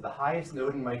 So the highest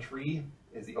node in my tree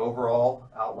is the overall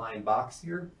outline box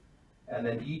here, and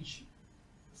then each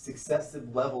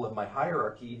successive level of my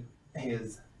hierarchy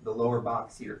is the lower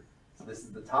box here. So this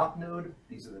is the top node,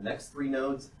 these are the next three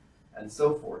nodes, and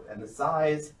so forth. And the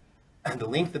size and the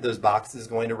length of those boxes is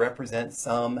going to represent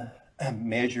some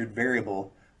measured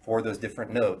variable for those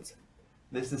different nodes.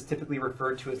 This is typically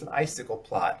referred to as an icicle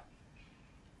plot.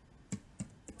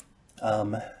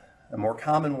 A more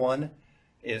common one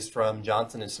is from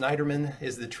Johnson and Snyderman,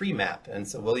 is the tree map. And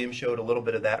so William showed a little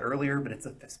bit of that earlier, but it's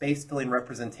a space filling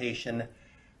representation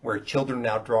where children are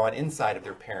now drawn inside of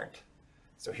their parent.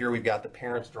 So here we've got the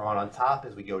parents drawn on top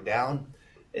as we go down.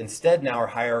 Instead, now our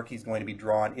hierarchy is going to be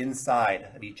drawn inside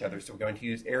of each other. So we're going to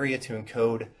use area to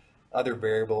encode other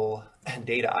variable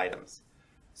data items.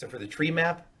 So for the tree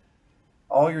map,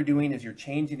 all you're doing is you're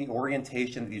changing the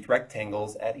orientation of these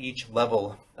rectangles at each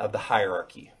level of the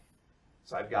hierarchy.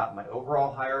 So I've got my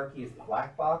overall hierarchy is the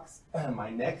black box, and my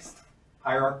next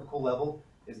hierarchical level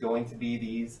is going to be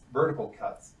these vertical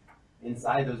cuts.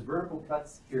 Inside those vertical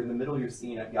cuts, here in the middle, you're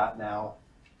seeing I've got now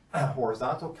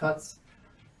horizontal cuts,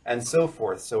 and so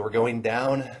forth. So we're going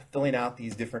down, filling out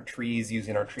these different trees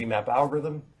using our tree map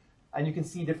algorithm. And you can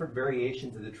see different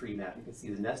variations of the tree map. You can see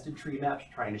the nested tree maps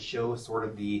trying to show sort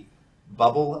of the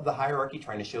bubble of the hierarchy,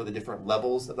 trying to show the different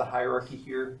levels of the hierarchy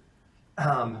here.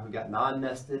 We've got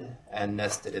non-nested and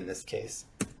nested in this case.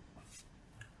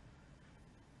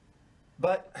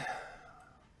 But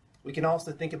we can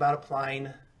also think about applying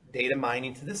data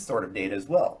mining to this sort of data as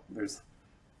well. There's,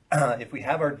 if we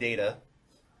have our data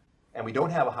and we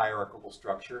don't have a hierarchical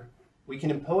structure, we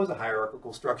can impose a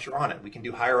hierarchical structure on it. We can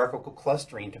do hierarchical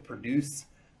clustering to produce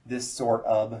this sort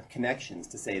of connections,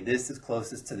 to say this is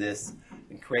closest to this,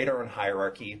 and create our own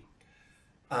hierarchy.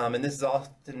 And this is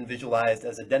often visualized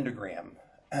as a dendrogram.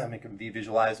 It can be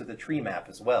visualized with a tree map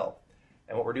as well.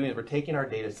 And what we're doing is we're taking our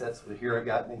data sets. So here I've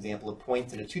got an example of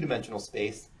points in a two-dimensional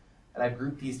space, and I've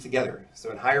grouped these together.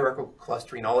 So in hierarchical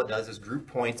clustering, all it does is group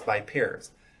points by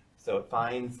pairs. So it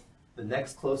finds the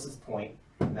next closest point.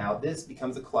 Now this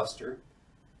becomes a cluster,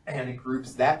 and it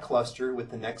groups that cluster with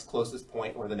the next closest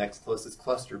point or the next closest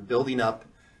cluster, building up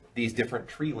these different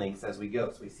tree links as we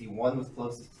go. So we see 1 was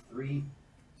closest to 3,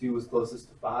 2 was closest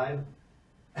to 5,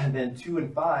 and then 2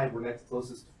 and 5 were next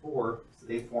closest to 4, so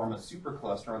they form a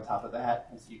supercluster on top of that,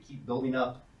 and so you keep building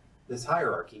up this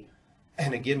hierarchy.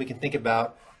 And again, we can think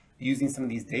about using some of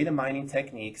these data mining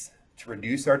techniques to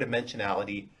reduce our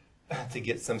dimensionality to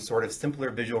get some sort of simpler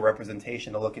visual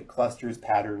representation to look at clusters,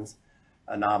 patterns,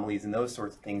 anomalies and those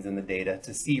sorts of things in the data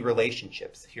to see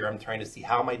relationships. Here I'm trying to see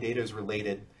how my data is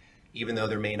related, even though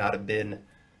there may not have been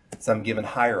some given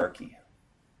hierarchy.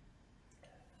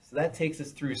 So that takes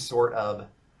us through sort of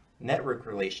network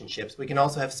relationships. We can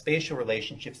also have spatial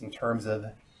relationships in terms of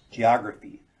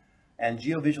geography. And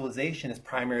geovisualization is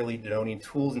primarily denoting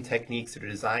tools and techniques that are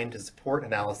designed to support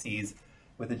analyses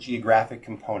with a geographic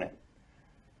component.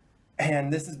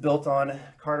 And this is built on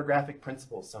cartographic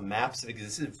principles. So maps have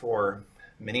existed for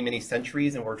many, many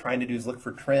centuries, and what we're trying to do is look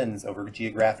for trends over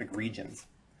geographic regions.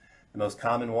 The most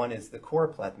common one is the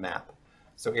choropleth map.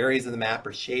 So areas of the map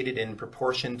are shaded in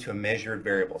proportion to a measured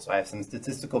variable. So I have some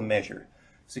statistical measure.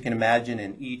 So you can imagine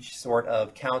in each sort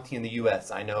of county in the US,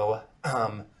 I know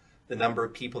the number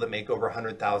of people that make over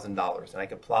 $100,000, and I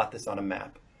could plot this on a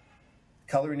map.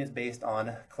 Coloring is based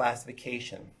on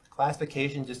classification.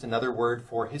 Classification is just another word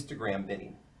for histogram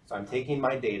binning. So I'm taking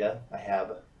my data. I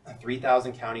have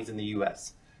 3,000 counties in the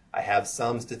US. I have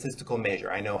some statistical measure.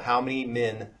 I know how many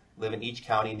men live in each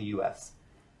county in the US.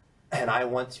 And I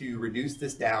want to reduce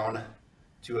this down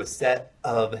to a set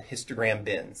of histogram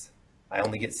bins. I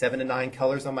only get 7 to 9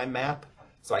 colors on my map,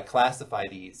 so I classify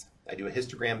these. I do a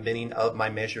histogram binning of my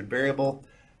measured variable,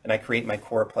 and I create my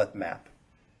choropleth map.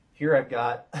 Here I've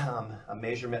got a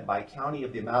measurement by county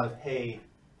of the amount of hay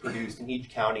produced in each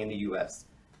county in the US.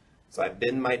 So I've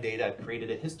binned my data, I've created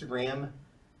a histogram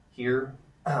here.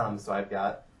 So I've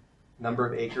got number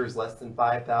of acres less than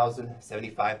 5,000,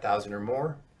 75,000 or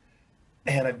more,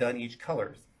 and I've done each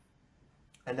colors.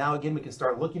 And now again, we can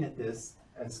start looking at this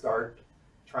and start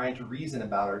trying to reason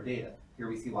about our data. Here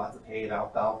we see lots of hay and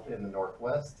alfalfa in the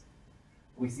northwest.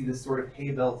 We see this sort of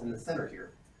hay belt in the center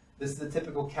here. This is a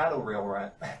typical cattle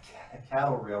railroad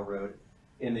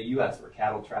in the US, where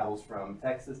cattle travels from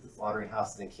Texas to slaughtering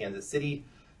houses in Kansas City,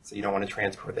 so you don't want to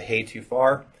transport the hay too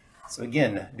far. So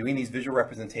again, doing these visual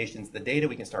representations of the data,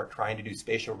 we can start trying to do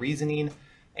spatial reasoning,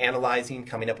 analyzing,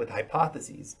 coming up with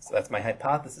hypotheses. So that's my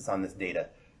hypothesis on this data.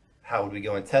 How would we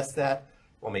go and test that?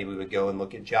 Well, maybe we would go and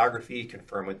look at geography,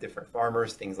 confirm with different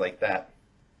farmers, things like that.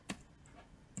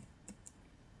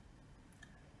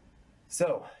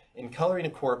 So, in coloring a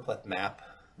choropleth map,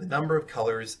 the number of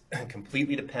colors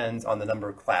completely depends on the number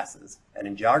of classes. And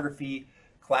in geography,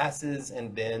 classes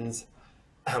and bins,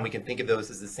 we can think of those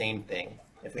as the same thing.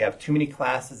 If we have too many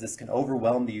classes, this can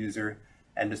overwhelm the user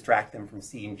and distract them from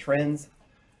seeing trends,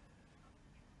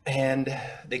 and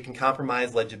they can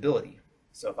compromise legibility.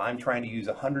 So if I'm trying to use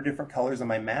 100 different colors on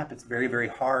my map, it's very, very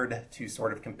hard to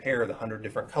sort of compare the 100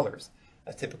 different colors.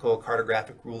 A typical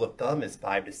cartographic rule of thumb is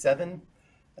 5 to 7.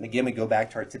 And again, we go back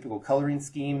to our typical coloring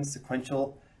schemes: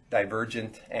 sequential,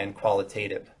 divergent, and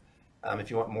qualitative. If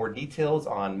you want more details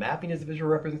on mapping as a visual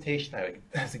representation, I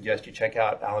would suggest you check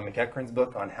out Alan McEachran's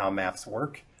book on how maps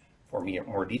work for a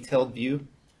more detailed view.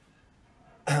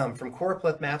 From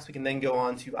choropleth maps, we can then go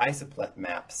on to isopleth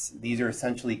maps. These are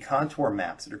essentially contour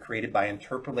maps that are created by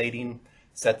interpolating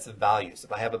sets of values.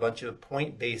 If I have a bunch of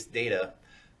point-based data,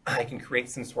 I can create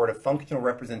some sort of functional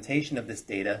representation of this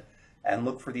data and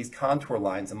look for these contour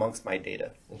lines amongst my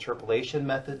data. Interpolation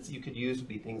methods you could use would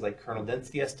be things like kernel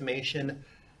density estimation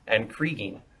and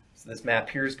kriging. So this map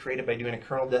here is created by doing a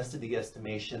kernel density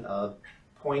estimation of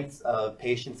points of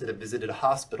patients that have visited a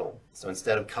hospital. So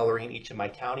instead of coloring each of my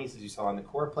counties as you saw on the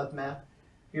choropleth map,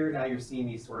 here now you're seeing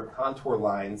these sort of contour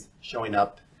lines showing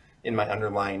up in my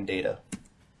underlying data.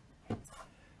 You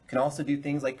can also do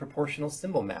things like proportional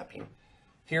symbol mapping.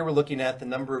 Here we're looking at the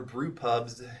number of brew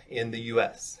pubs in the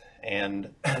US,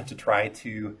 and to try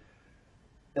to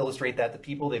illustrate that to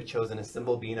people, they've chosen a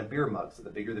symbol being a beer mug. So the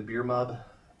bigger the beer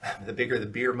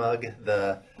mug,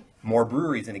 the more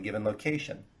breweries in a given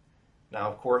location. Now,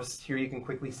 of course, here you can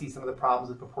quickly see some of the problems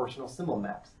with proportional symbol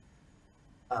maps.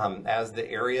 As the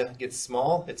area gets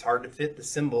small, it's hard to fit the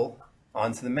symbol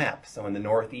onto the map. So in the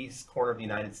northeast corner of the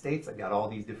United States, I've got all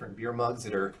these different beer mugs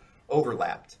that are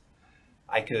overlapped.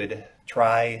 I could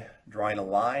try drawing a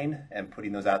line and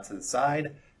putting those out to the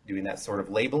side, doing that sort of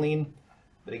labeling.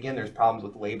 But again, there's problems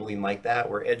with labeling like that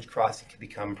where edge crossing can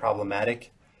become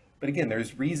problematic. But again,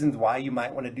 there's reasons why you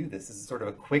might want to do this. This is sort of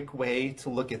a quick way to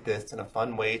look at this and a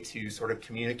fun way to sort of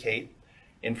communicate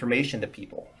information to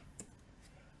people.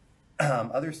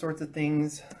 Other sorts of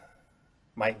things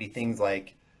might be things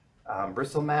like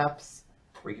bristle maps,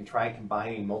 where you can try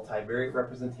combining multivariate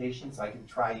representation. So I can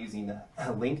try using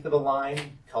length of a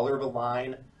line, color of a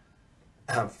line,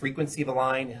 frequency of a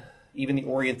line, even the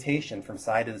orientation from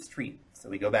side of the street. So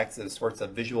we go back to the sorts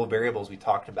of visual variables we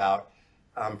talked about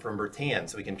from Bertan.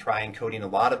 So we can try encoding a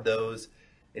lot of those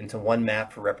into one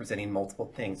map for representing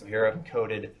multiple things. So here I've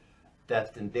encoded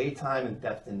theft in daytime and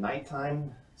theft in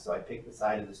nighttime. So I pick the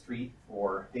side of the street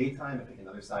for daytime, I pick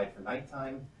another side for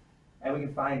nighttime, and we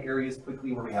can find areas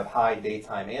quickly where we have high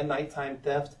daytime and nighttime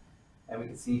theft. And we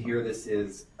can see here this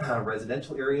is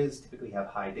residential areas typically have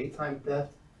high daytime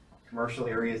theft, commercial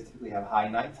areas typically have high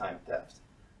nighttime theft.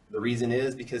 The reason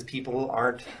is because people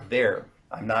aren't there.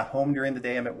 I'm not home during the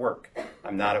day, I'm at work.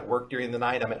 I'm not at work during the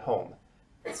night, I'm at home.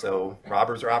 So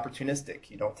robbers are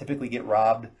opportunistic. You don't typically get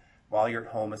robbed while you're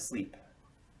at home asleep.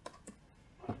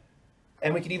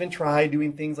 And we could even try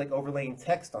doing things like overlaying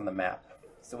text on the map.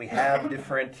 So we have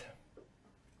different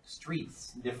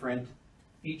streets, different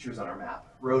features on our map,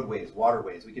 roadways,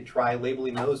 waterways. We could try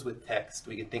labeling those with text.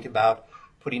 We could think about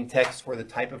putting text for the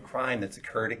type of crime that's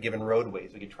occurred at given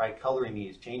roadways. We could try coloring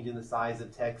these, changing the size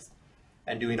of text,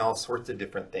 and doing all sorts of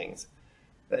different things.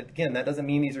 But again, that doesn't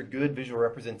mean these are good visual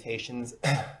representations.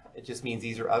 It just means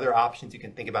these are other options you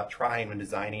can think about trying when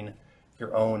designing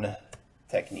your own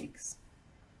techniques.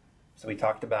 So we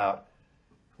talked about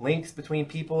links between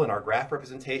people in our graph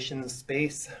representation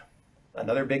space.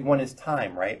 Another big one is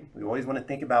time, right? We always want to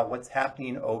think about what's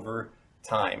happening over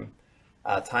time.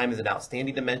 Time is an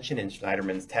outstanding dimension in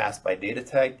Schneiderman's task by data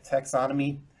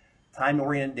taxonomy.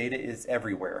 Time-oriented data is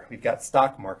everywhere. We've got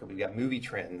stock market, we've got movie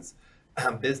trends,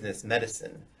 business,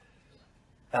 medicine.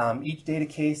 Each data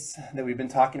case that we've been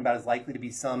talking about is likely to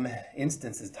be some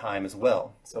instances time as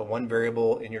well. So one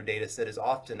variable in your data set is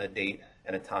often a date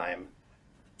and a time.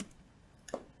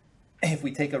 If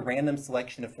we take a random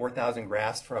selection of 4,000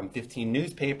 graphs from 15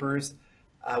 newspapers,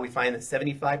 we find that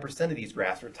 75% of these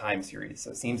graphs are time series. So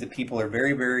it seems that people are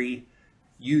very, very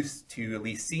used to at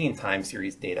least seeing time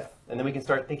series data. And then we can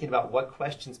start thinking about what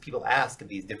questions people ask of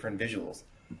these different visuals.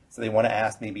 So they want to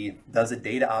ask maybe, does a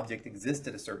data object exist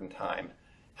at a certain time?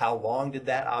 How long did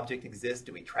that object exist?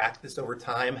 Do we track this over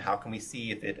time? How can we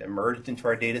see if it emerged into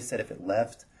our data set, if it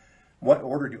left? What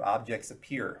order do objects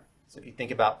appear? So if you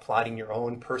think about plotting your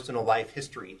own personal life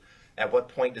history, at what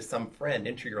point does some friend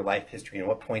enter your life history and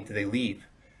what point do they leave?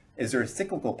 Is there a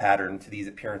cyclical pattern to these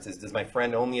appearances? Does my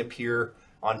friend only appear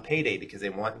on payday because they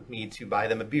want me to buy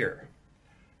them a beer?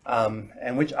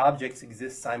 And which objects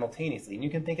exist simultaneously? And you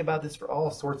can think about this for all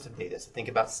sorts of data. So think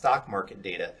about stock market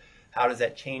data. How does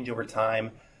that change over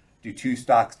time? Do two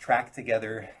stocks track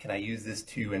together? Can I use this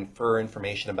to infer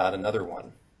information about another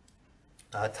one?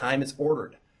 Time is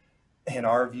ordered. In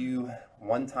our view,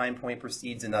 one time point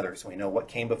precedes another. So we know what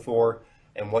came before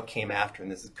and what came after.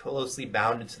 And this is closely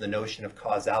bounded to the notion of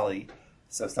causality.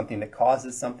 So something that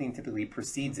causes something typically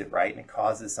precedes it, right? And it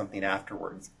causes something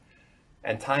afterwards.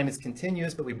 And time is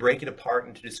continuous, but we break it apart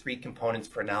into discrete components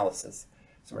for analysis.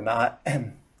 So we're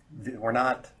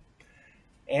not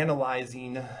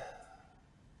analyzing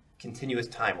continuous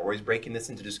time. We're always breaking this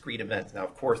into discrete events. Now,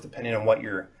 of course, depending on what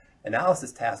your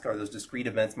analysis tasks are, those discrete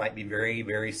events might be very,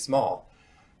 very small.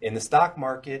 In the stock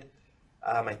market,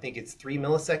 I think it's 3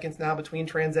 milliseconds now between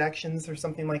transactions or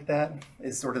something like that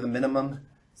is sort of the minimum.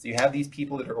 So you have these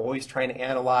people that are always trying to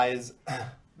analyze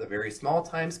the very small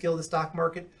time scale of the stock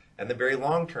market and the very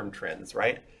long-term trends,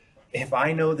 right? If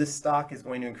I know this stock is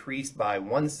going to increase by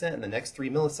 1 cent in the next 3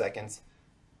 milliseconds,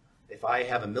 if I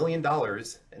have $1 million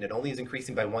and it only is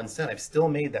increasing by 1 cent, I've still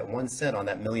made that 1 cent on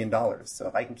that $1 million. So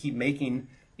if I can keep making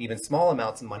even small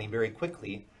amounts of money very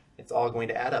quickly, it's all going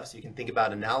to add up. So you can think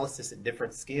about analysis at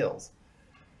different scales.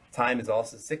 Time is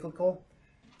also cyclical.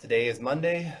 Today is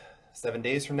Monday. 7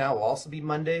 days from now will also be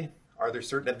Monday. Are there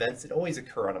certain events that always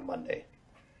occur on a Monday?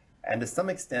 And to some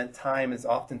extent, time is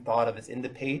often thought of as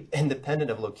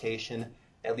independent of location,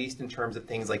 at least in terms of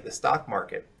things like the stock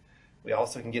market. We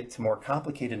also can get to more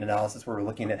complicated analysis where we're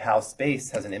looking at how space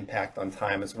has an impact on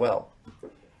time as well.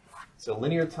 So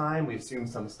linear time, we assume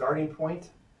some starting point,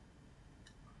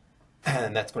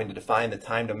 and that's going to define the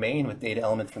time domain with data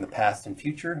elements from the past and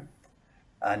future.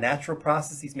 Natural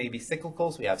processes may be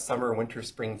cyclical, so we have summer, winter,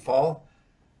 spring, fall.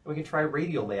 We can try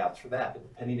radial layouts for that, but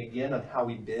depending again on how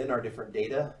we bin our different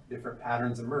data, different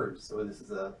patterns emerge. So this is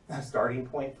a starting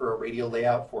point for a radial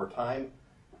layout for time,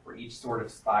 where each sort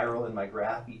of spiral in my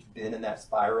graph, each bin in that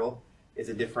spiral is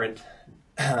a different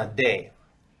day.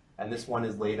 And this one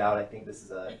is laid out, I think this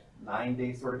is a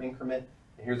 9-day sort of increment,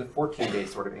 and here's a 14-day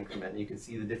sort of increment. And you can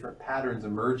see the different patterns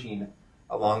emerging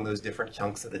along those different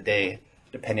chunks of the day,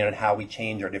 depending on how we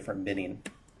change our different binning.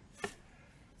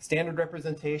 Standard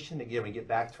representation, again, we get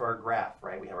back to our graph,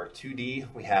 right? We have our 2D,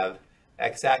 we have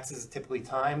x-axis is typically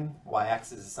time,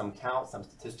 y-axis is some count, some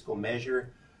statistical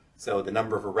measure. So the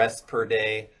number of arrests per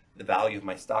day, the value of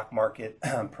my stock market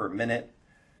per minute.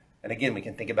 And again, we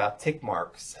can think about tick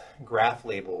marks, graph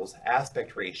labels,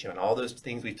 aspect ratio, and all those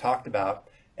things we've talked about,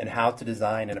 and how to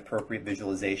design an appropriate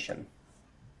visualization.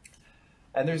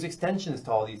 And there's extensions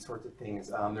to all these sorts of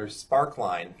things. There's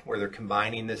Sparkline, where they're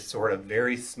combining this sort of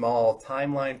very small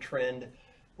timeline trend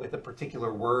with a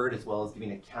particular word, as well as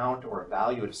giving a count or a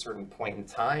value at a certain point in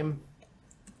time.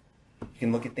 You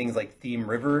can look at things like Theme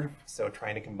River, so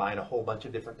trying to combine a whole bunch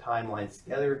of different timelines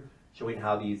together, showing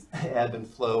how these ebb and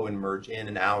flow and merge in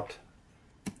and out.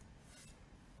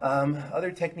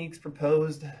 Other techniques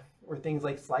proposed were things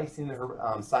like sizing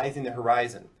the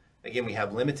horizon. Again, we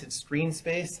have limited screen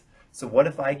space, so what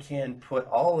if I can put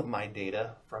all of my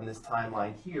data from this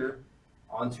timeline here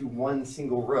onto one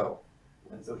single row?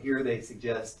 And so here they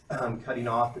suggest cutting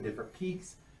off the different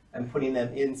peaks and putting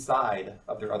them inside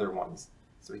of their other ones.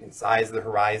 So we can size the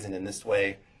horizon in this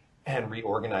way and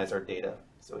reorganize our data.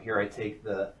 So here I take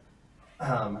the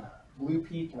blue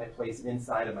peak and I place it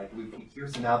inside of my blue peak here.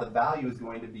 So now the value is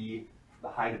going to be the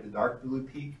height of the dark blue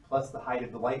peak plus the height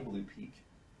of the light blue peak.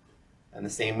 And the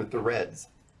same with the reds.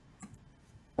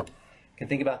 You can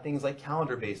think about things like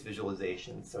calendar-based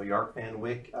visualization. So Yark Van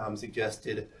Wyck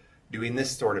suggested doing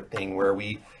this sort of thing where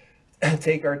we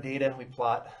take our data, we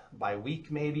plot by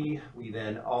week maybe. We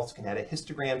then also can add a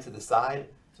histogram to the side.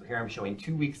 So here I'm showing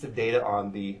 2 weeks of data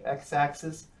on the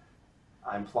x-axis.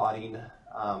 I'm plotting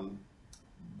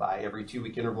by every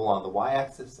 2-week interval on the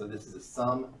y-axis. So this is a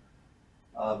sum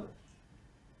of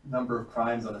number of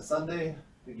crimes on a Sunday.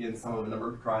 Again, sum of the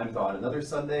number of crimes on another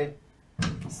Sunday.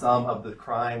 Sum of the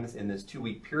crimes in this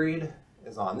 2-week period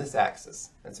is on this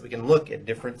axis. And so we can look at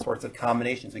different sorts of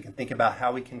combinations. We can think about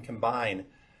how we can combine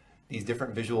these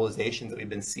different visualizations that we've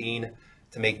been seeing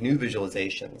to make new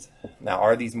visualizations. Now,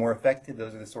 are these more effective?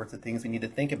 Those are the sorts of things we need to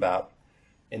think about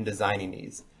in designing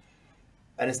these.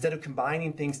 And instead of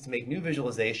combining things to make new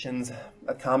visualizations,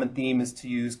 a common theme is to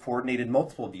use coordinated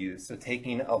multiple views. So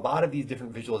taking a lot of these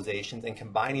different visualizations and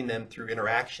combining them through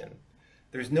interaction.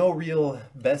 There's no real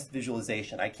best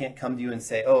visualization. I can't come to you and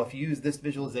say, oh, if you use this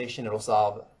visualization, it'll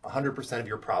solve 100% of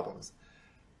your problems.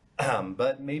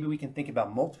 But maybe we can think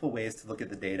about multiple ways to look at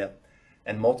the data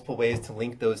and multiple ways to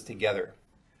link those together.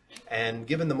 And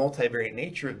given the multivariate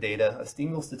nature of data, a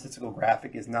single statistical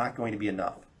graphic is not going to be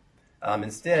enough.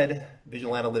 Instead,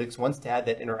 visual analytics wants to add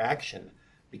that interaction,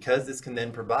 because this can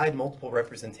then provide multiple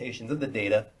representations of the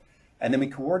data, and then we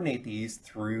coordinate these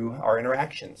through our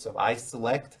interaction. So if I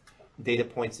select data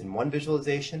points in one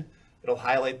visualization, it'll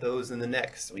highlight those in the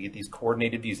next. So we get these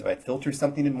coordinated views. If I filter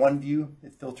something in one view,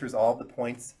 it filters all the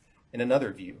points in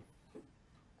another view.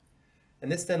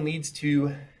 And this then leads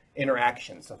to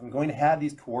interaction. So if I'm going to have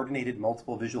these coordinated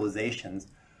multiple visualizations,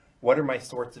 what are my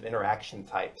sorts of interaction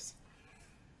types?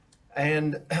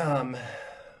 And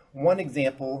one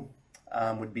example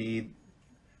would be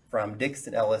from Dix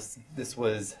and Ellis. This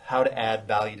was how to add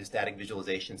value to static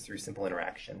visualizations through simple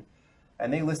interaction.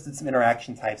 And they listed some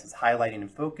interaction types as highlighting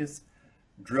and focus,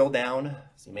 drill down,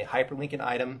 so you may hyperlink an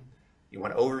item, you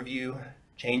want overview,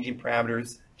 changing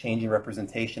parameters, changing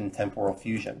representation, and temporal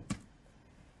fusion.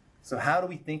 So how do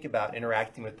we think about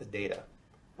interacting with the data?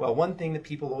 Well, one thing that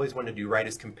people always want to do, right,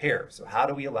 is compare. So how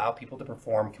do we allow people to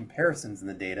perform comparisons in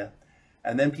the data?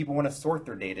 And then people want to sort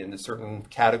their data into certain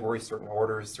categories, certain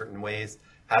orders, certain ways.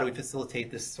 How do we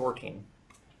facilitate this sorting?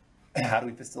 How do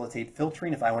we facilitate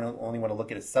filtering if I only want to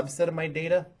look at a subset of my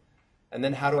data? And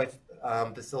then how do I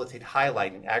facilitate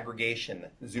highlighting, aggregation,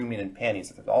 zooming, and panning?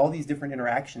 So there's all these different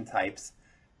interaction types,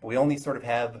 but we only sort of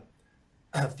have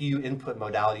a few input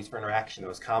modalities for interaction. The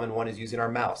most common one is using our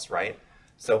mouse, right?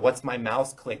 So what's my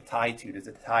mouse click tied to? Does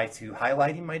it tie to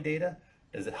highlighting my data?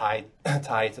 Does it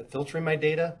tie to filtering my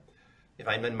data? If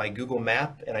I'm in my Google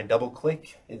map and I double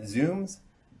click, it zooms.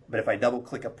 But if I double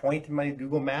click a point in my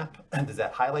Google map, does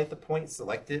that highlight the point,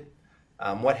 select it?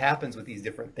 What happens with these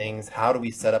different things? How do we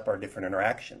set up our different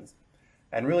interactions?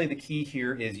 And really the key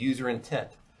here is user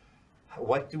intent.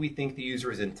 What do we think the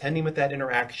user is intending with that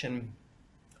interaction?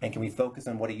 And can we focus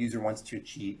on what a user wants to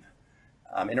achieve?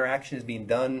 Interaction is being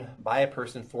done by a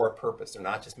person for a purpose. They're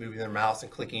not just moving their mouse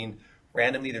and clicking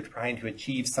randomly. They're trying to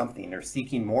achieve something. They're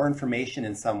seeking more information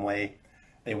in some way.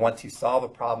 They want to solve a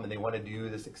problem and they want to do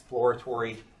this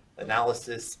exploratory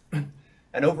analysis.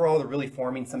 And overall, they're really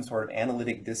forming some sort of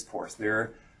analytic discourse.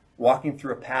 They're walking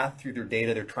through a path through their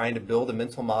data. They're trying to build a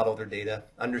mental model of their data,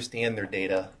 understand their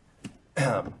data.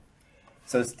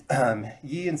 So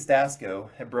Yi and Stasko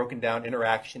have broken down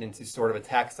interaction into sort of a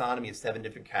taxonomy of 7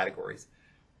 different categories.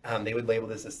 They would label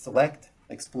this as select,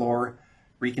 explore,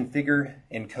 reconfigure,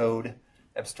 encode,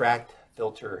 abstract,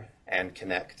 filter, and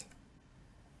connect.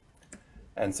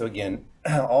 And so again,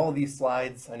 all of these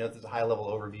slides, I know this is a high-level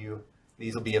overview.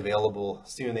 These will be available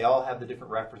soon. They all have the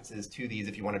different references to these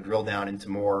if you want to drill down into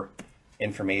more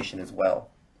information as well.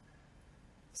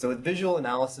 So with visual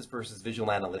analysis versus visual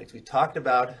analytics, we talked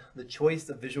about the choice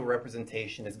of visual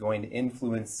representation is going to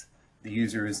influence the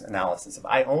user's analysis. If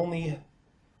I only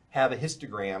have a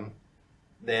histogram,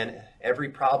 then every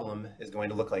problem is going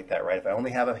to look like that, right? If I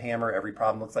only have a hammer, every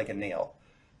problem looks like a nail.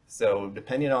 So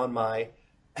depending on my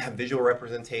visual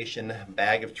representation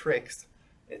bag of tricks,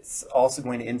 it's also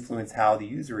going to influence how the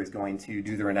user is going to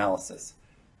do their analysis.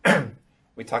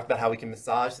 We talked about how we can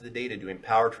massage the data doing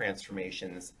power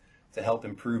transformations to help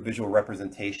improve visual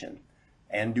representation.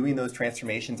 And doing those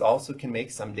transformations also can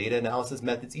make some data analysis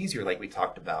methods easier, like we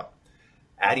talked about.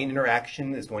 Adding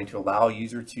interaction is going to allow a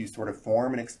user to sort of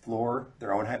form and explore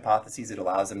their own hypotheses. It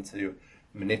allows them to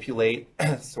manipulate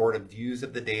sort of views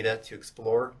of the data to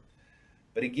explore.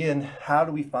 But again, how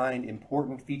do we find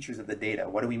important features of the data?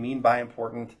 What do we mean by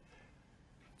important?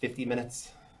 50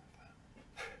 minutes?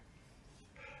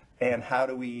 And how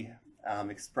do we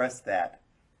express that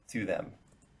to them?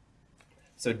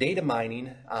 So data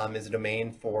mining is a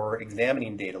domain for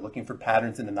examining data, looking for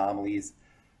patterns and anomalies.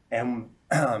 And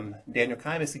Daniel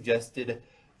Kahneman suggested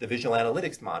the visual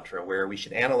analytics mantra, where we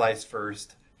should analyze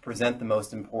first, present the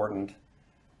most important,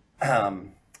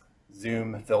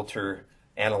 zoom, filter,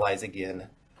 analyze again.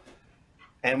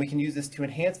 And we can use this to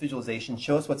enhance visualization,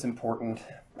 show us what's important,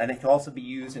 and it can also be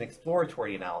used in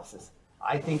exploratory analysis.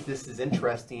 I think this is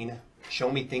interesting.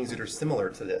 Show me things that are similar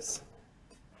to this.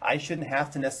 I shouldn't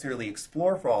have to necessarily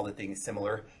explore for all the things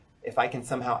similar if I can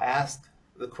somehow ask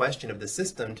the question of the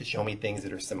system to show me things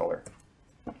that are similar.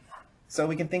 So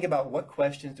we can think about what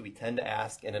questions do we tend to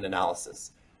ask in an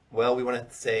analysis. Well, we want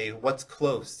to say what's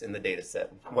close in the data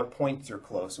set, what points are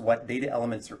close, what data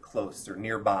elements are close or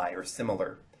nearby or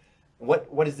similar.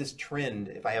 What is this trend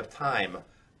if I have time?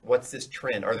 What's this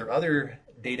trend? Are there other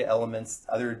data elements,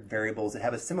 other variables that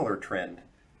have a similar trend?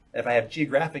 If I have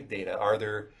geographic data, are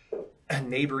there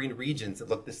neighboring regions that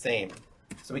look the same?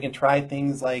 So we can try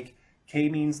things like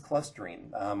k-means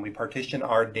clustering. We partition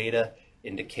our data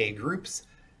into k groups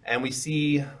and we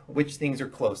see which things are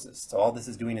closest. So all this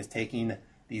is doing is taking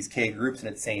these k groups and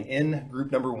it's saying in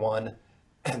group number 1,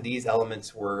 these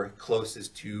elements were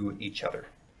closest to each other.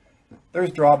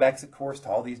 There's drawbacks, of course, to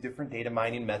all these different data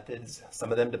mining methods. Some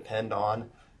of them depend on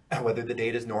whether the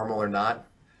data is normal or not.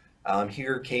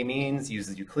 Here, k-means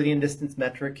uses Euclidean distance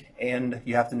metric, and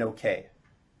you have to know k.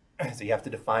 So you have to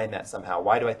define that somehow.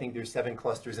 Why do I think there's 7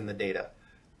 clusters in the data?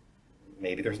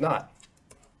 Maybe there's not.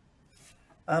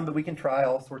 But we can try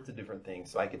all sorts of different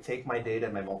things. So I could take my data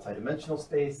in my multidimensional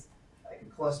space, I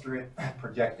could cluster it,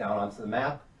 project down onto the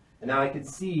map, and now I could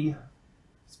see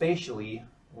spatially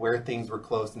where things were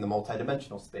close in the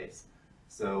multidimensional space.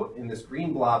 So in this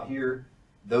green blob here,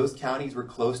 those counties were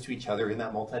close to each other in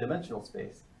that multidimensional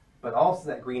space. But also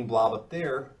that green blob up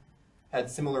there had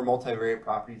similar multivariate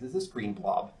properties as this green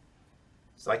blob.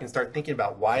 So I can start thinking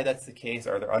about why that's the case.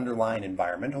 Are there underlying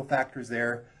environmental factors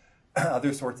there?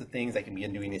 Other sorts of things. I can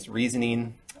begin doing this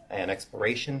reasoning and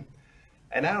exploration.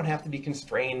 And I don't have to be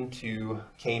constrained to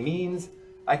k-means.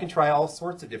 I can try all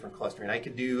sorts of different clustering. I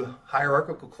could do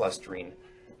hierarchical clustering.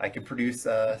 I could produce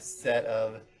a set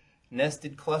of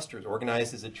nested clusters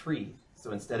organized as a tree.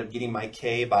 So instead of getting my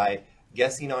k by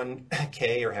guessing on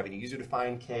k or having a user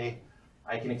define k,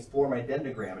 I can explore my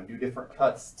dendrogram and do different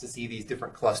cuts to see these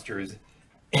different clusters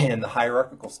in the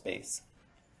hierarchical space.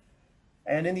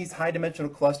 And in these high dimensional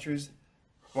clusters,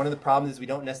 one of the problems is we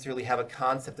don't necessarily have a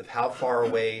concept of how far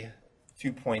away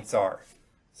 2 points are.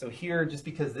 So here, just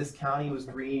because this county was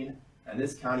green and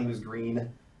this county was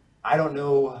green, I don't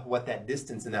know what that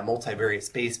distance in that multivariate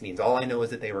space means. All I know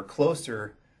is that they were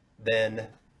closer than,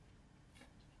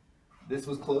 this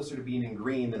was closer to being in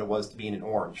green than it was to being in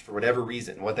orange, for whatever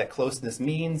reason. What that closeness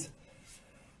means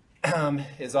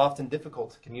is often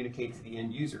difficult to communicate to the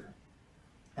end user.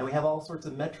 And we have all sorts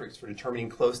of metrics for determining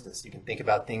closeness. You can think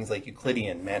about things like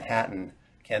Euclidean, Manhattan,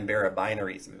 Canberra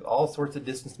binaries. There's all sorts of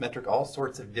distance metric, all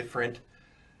sorts of different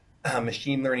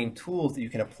machine learning tools that you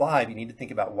can apply. But you need to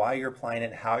think about why you're applying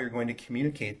it, how you're going to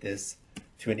communicate this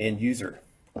to an end user.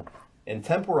 In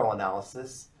temporal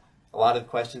analysis, a lot of the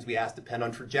questions we ask depend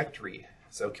on trajectory.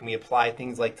 So can we apply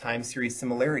things like time series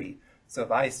similarity? So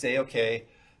if I say, okay,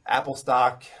 Apple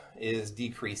stock is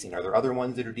decreasing, are there other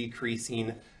ones that are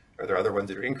decreasing? Are there other ones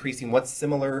that are increasing? What's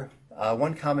similar?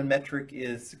 One common metric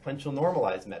is sequential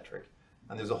normalized metric.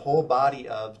 And there's a whole body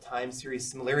of time series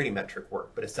similarity metric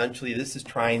work. But essentially, this is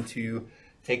trying to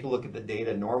take a look at the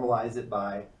data, normalize it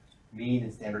by mean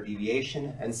and standard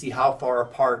deviation, and see how far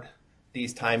apart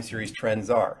these time series trends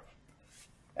are.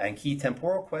 And key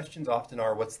temporal questions often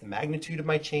are, what's the magnitude of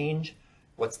my change?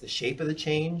 What's the shape of the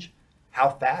change? How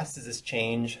fast is this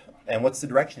change? And what's the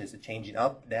direction? Is it changing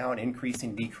up, down,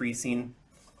 increasing, decreasing?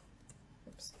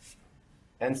 Oops.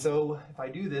 And so if I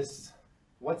do this,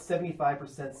 what's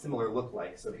 75% similar look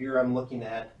like? So here I'm looking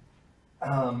at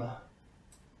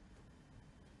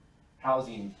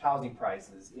housing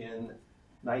prices in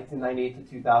 1998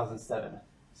 to 2007.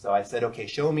 So I said, okay,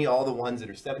 show me all the ones that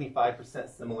are 75%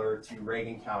 similar to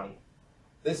Reagan County.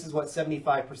 This is what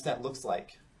 75% looks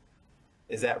like.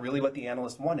 Is that really what the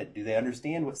analyst wanted? Do they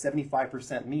understand what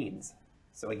 75% means?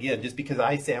 So again, just because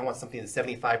I say I want something that's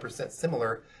 75%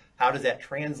 similar, how does that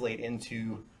translate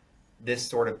into this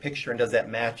sort of picture, and does that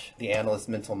match the analyst's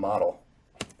mental model?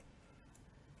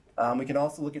 We can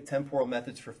also look at temporal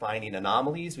methods for finding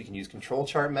anomalies. We can use control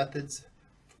chart methods.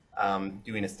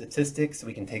 Doing a statistics, so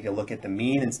we can take a look at the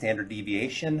mean and standard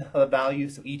deviation of a value.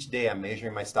 So each day I'm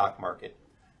measuring my stock market.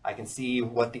 I can see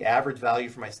what the average value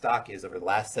for my stock is over the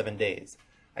last 7 days.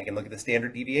 I can look at the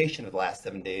standard deviation of the last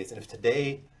 7 days, and if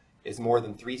today is more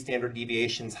than 3 standard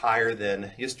deviations higher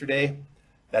than yesterday,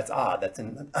 that's odd. That's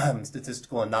a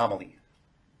statistical anomaly.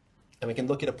 And we can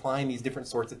look at applying these different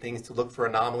sorts of things to look for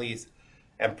anomalies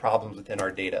and problems within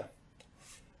our data.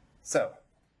 So,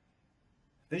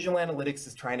 visual analytics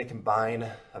is trying to combine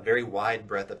a very wide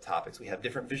breadth of topics. We have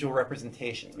different visual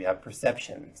representations. We have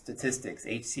perception, statistics,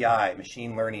 HCI,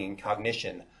 machine learning,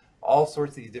 cognition, all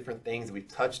sorts of these different things that we've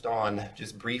touched on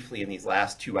just briefly in these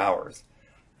last 2 hours.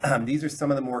 These are some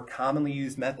of the more commonly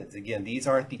used methods. Again, these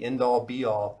aren't the end-all,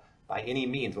 be-all by any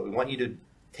means. What we want you to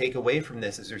take away from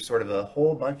this is there's sort of a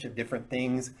whole bunch of different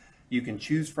things you can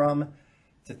choose from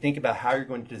to think about how you're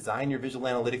going to design your visual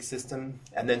analytics system,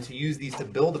 and then to use these to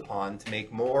build upon to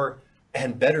make more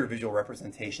and better visual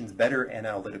representations, better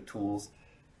analytic tools,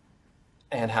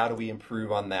 and how do we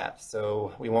improve on that.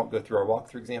 So we won't go through our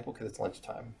walkthrough example because it's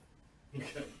lunchtime.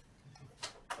 Okay.